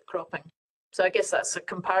with strip cropping? So I guess that's a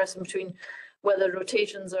comparison between whether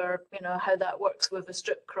rotations are, how that works with a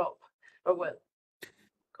strip crop, or what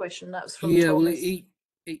question that's from. Yeah, Thomas.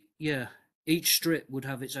 well, each strip would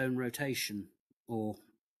have its own rotation, so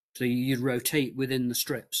you'd rotate within the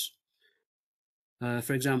strips.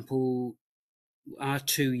 For example, our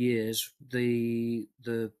 2 years, the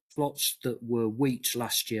plots that were wheat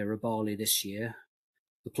last year are barley this year.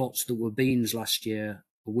 The plots that were beans last year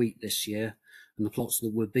are wheat this year, and the plots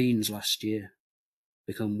that were beans last year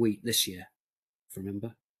become wheat this year.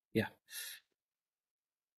 Remember? Yeah.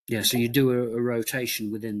 So you do a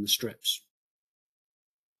rotation within the strips.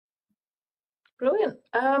 Brilliant.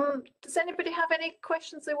 Does anybody have any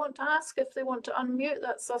questions they want to ask? If they want to unmute,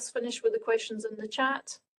 that's us finished with the questions in the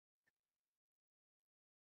chat.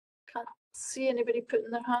 Can't see anybody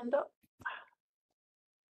putting their hand up.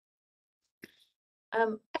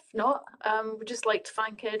 If not, we'd just like to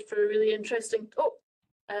thank Ed for a really interesting talk.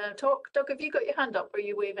 Doug, have you got your hand up? Or are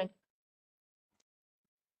you waving?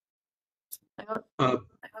 Hang on.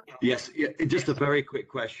 Yes, just a very quick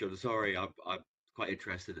question. Sorry, I'm quite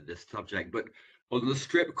interested in this subject, but on the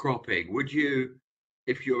strip cropping, would you,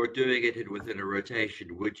 if you're doing it within a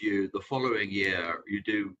rotation, would you the following year you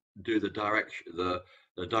do the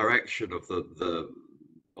direction of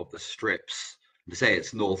the strips? Say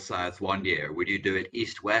it's north south one year, would you do it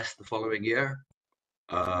east west the following year?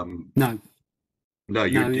 No,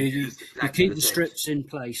 you keep the same. strips in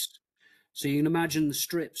place. So you can imagine the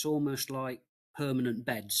strips almost like permanent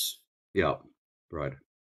beds. Yeah, right.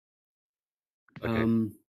 Okay.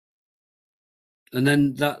 And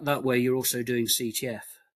then that way you're also doing CTF.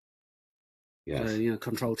 Yes.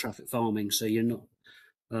 Controlled traffic farming. So you're not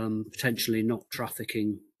potentially not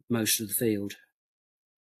trafficking most of the field.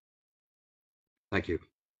 Thank you.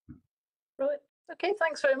 Right. Okay,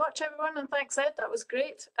 thanks very much, everyone, and thanks, Ed. That was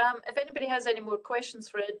great. If anybody has any more questions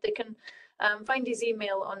for Ed, they can find his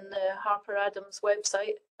email on the Harper Adams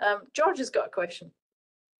website. George has got a question.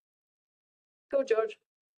 Go, George.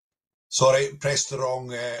 Sorry, pressed the wrong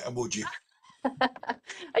emoji.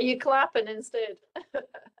 Are you clapping instead?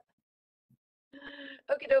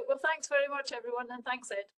 Okay, well, thanks very much, everyone, and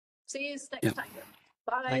thanks, Ed. See you next time.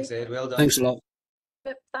 Bye. Thanks, Ed. Well done. Thanks a lot.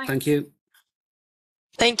 Yep, thanks. Thank you.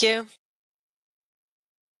 Thank you.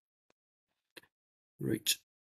 Right.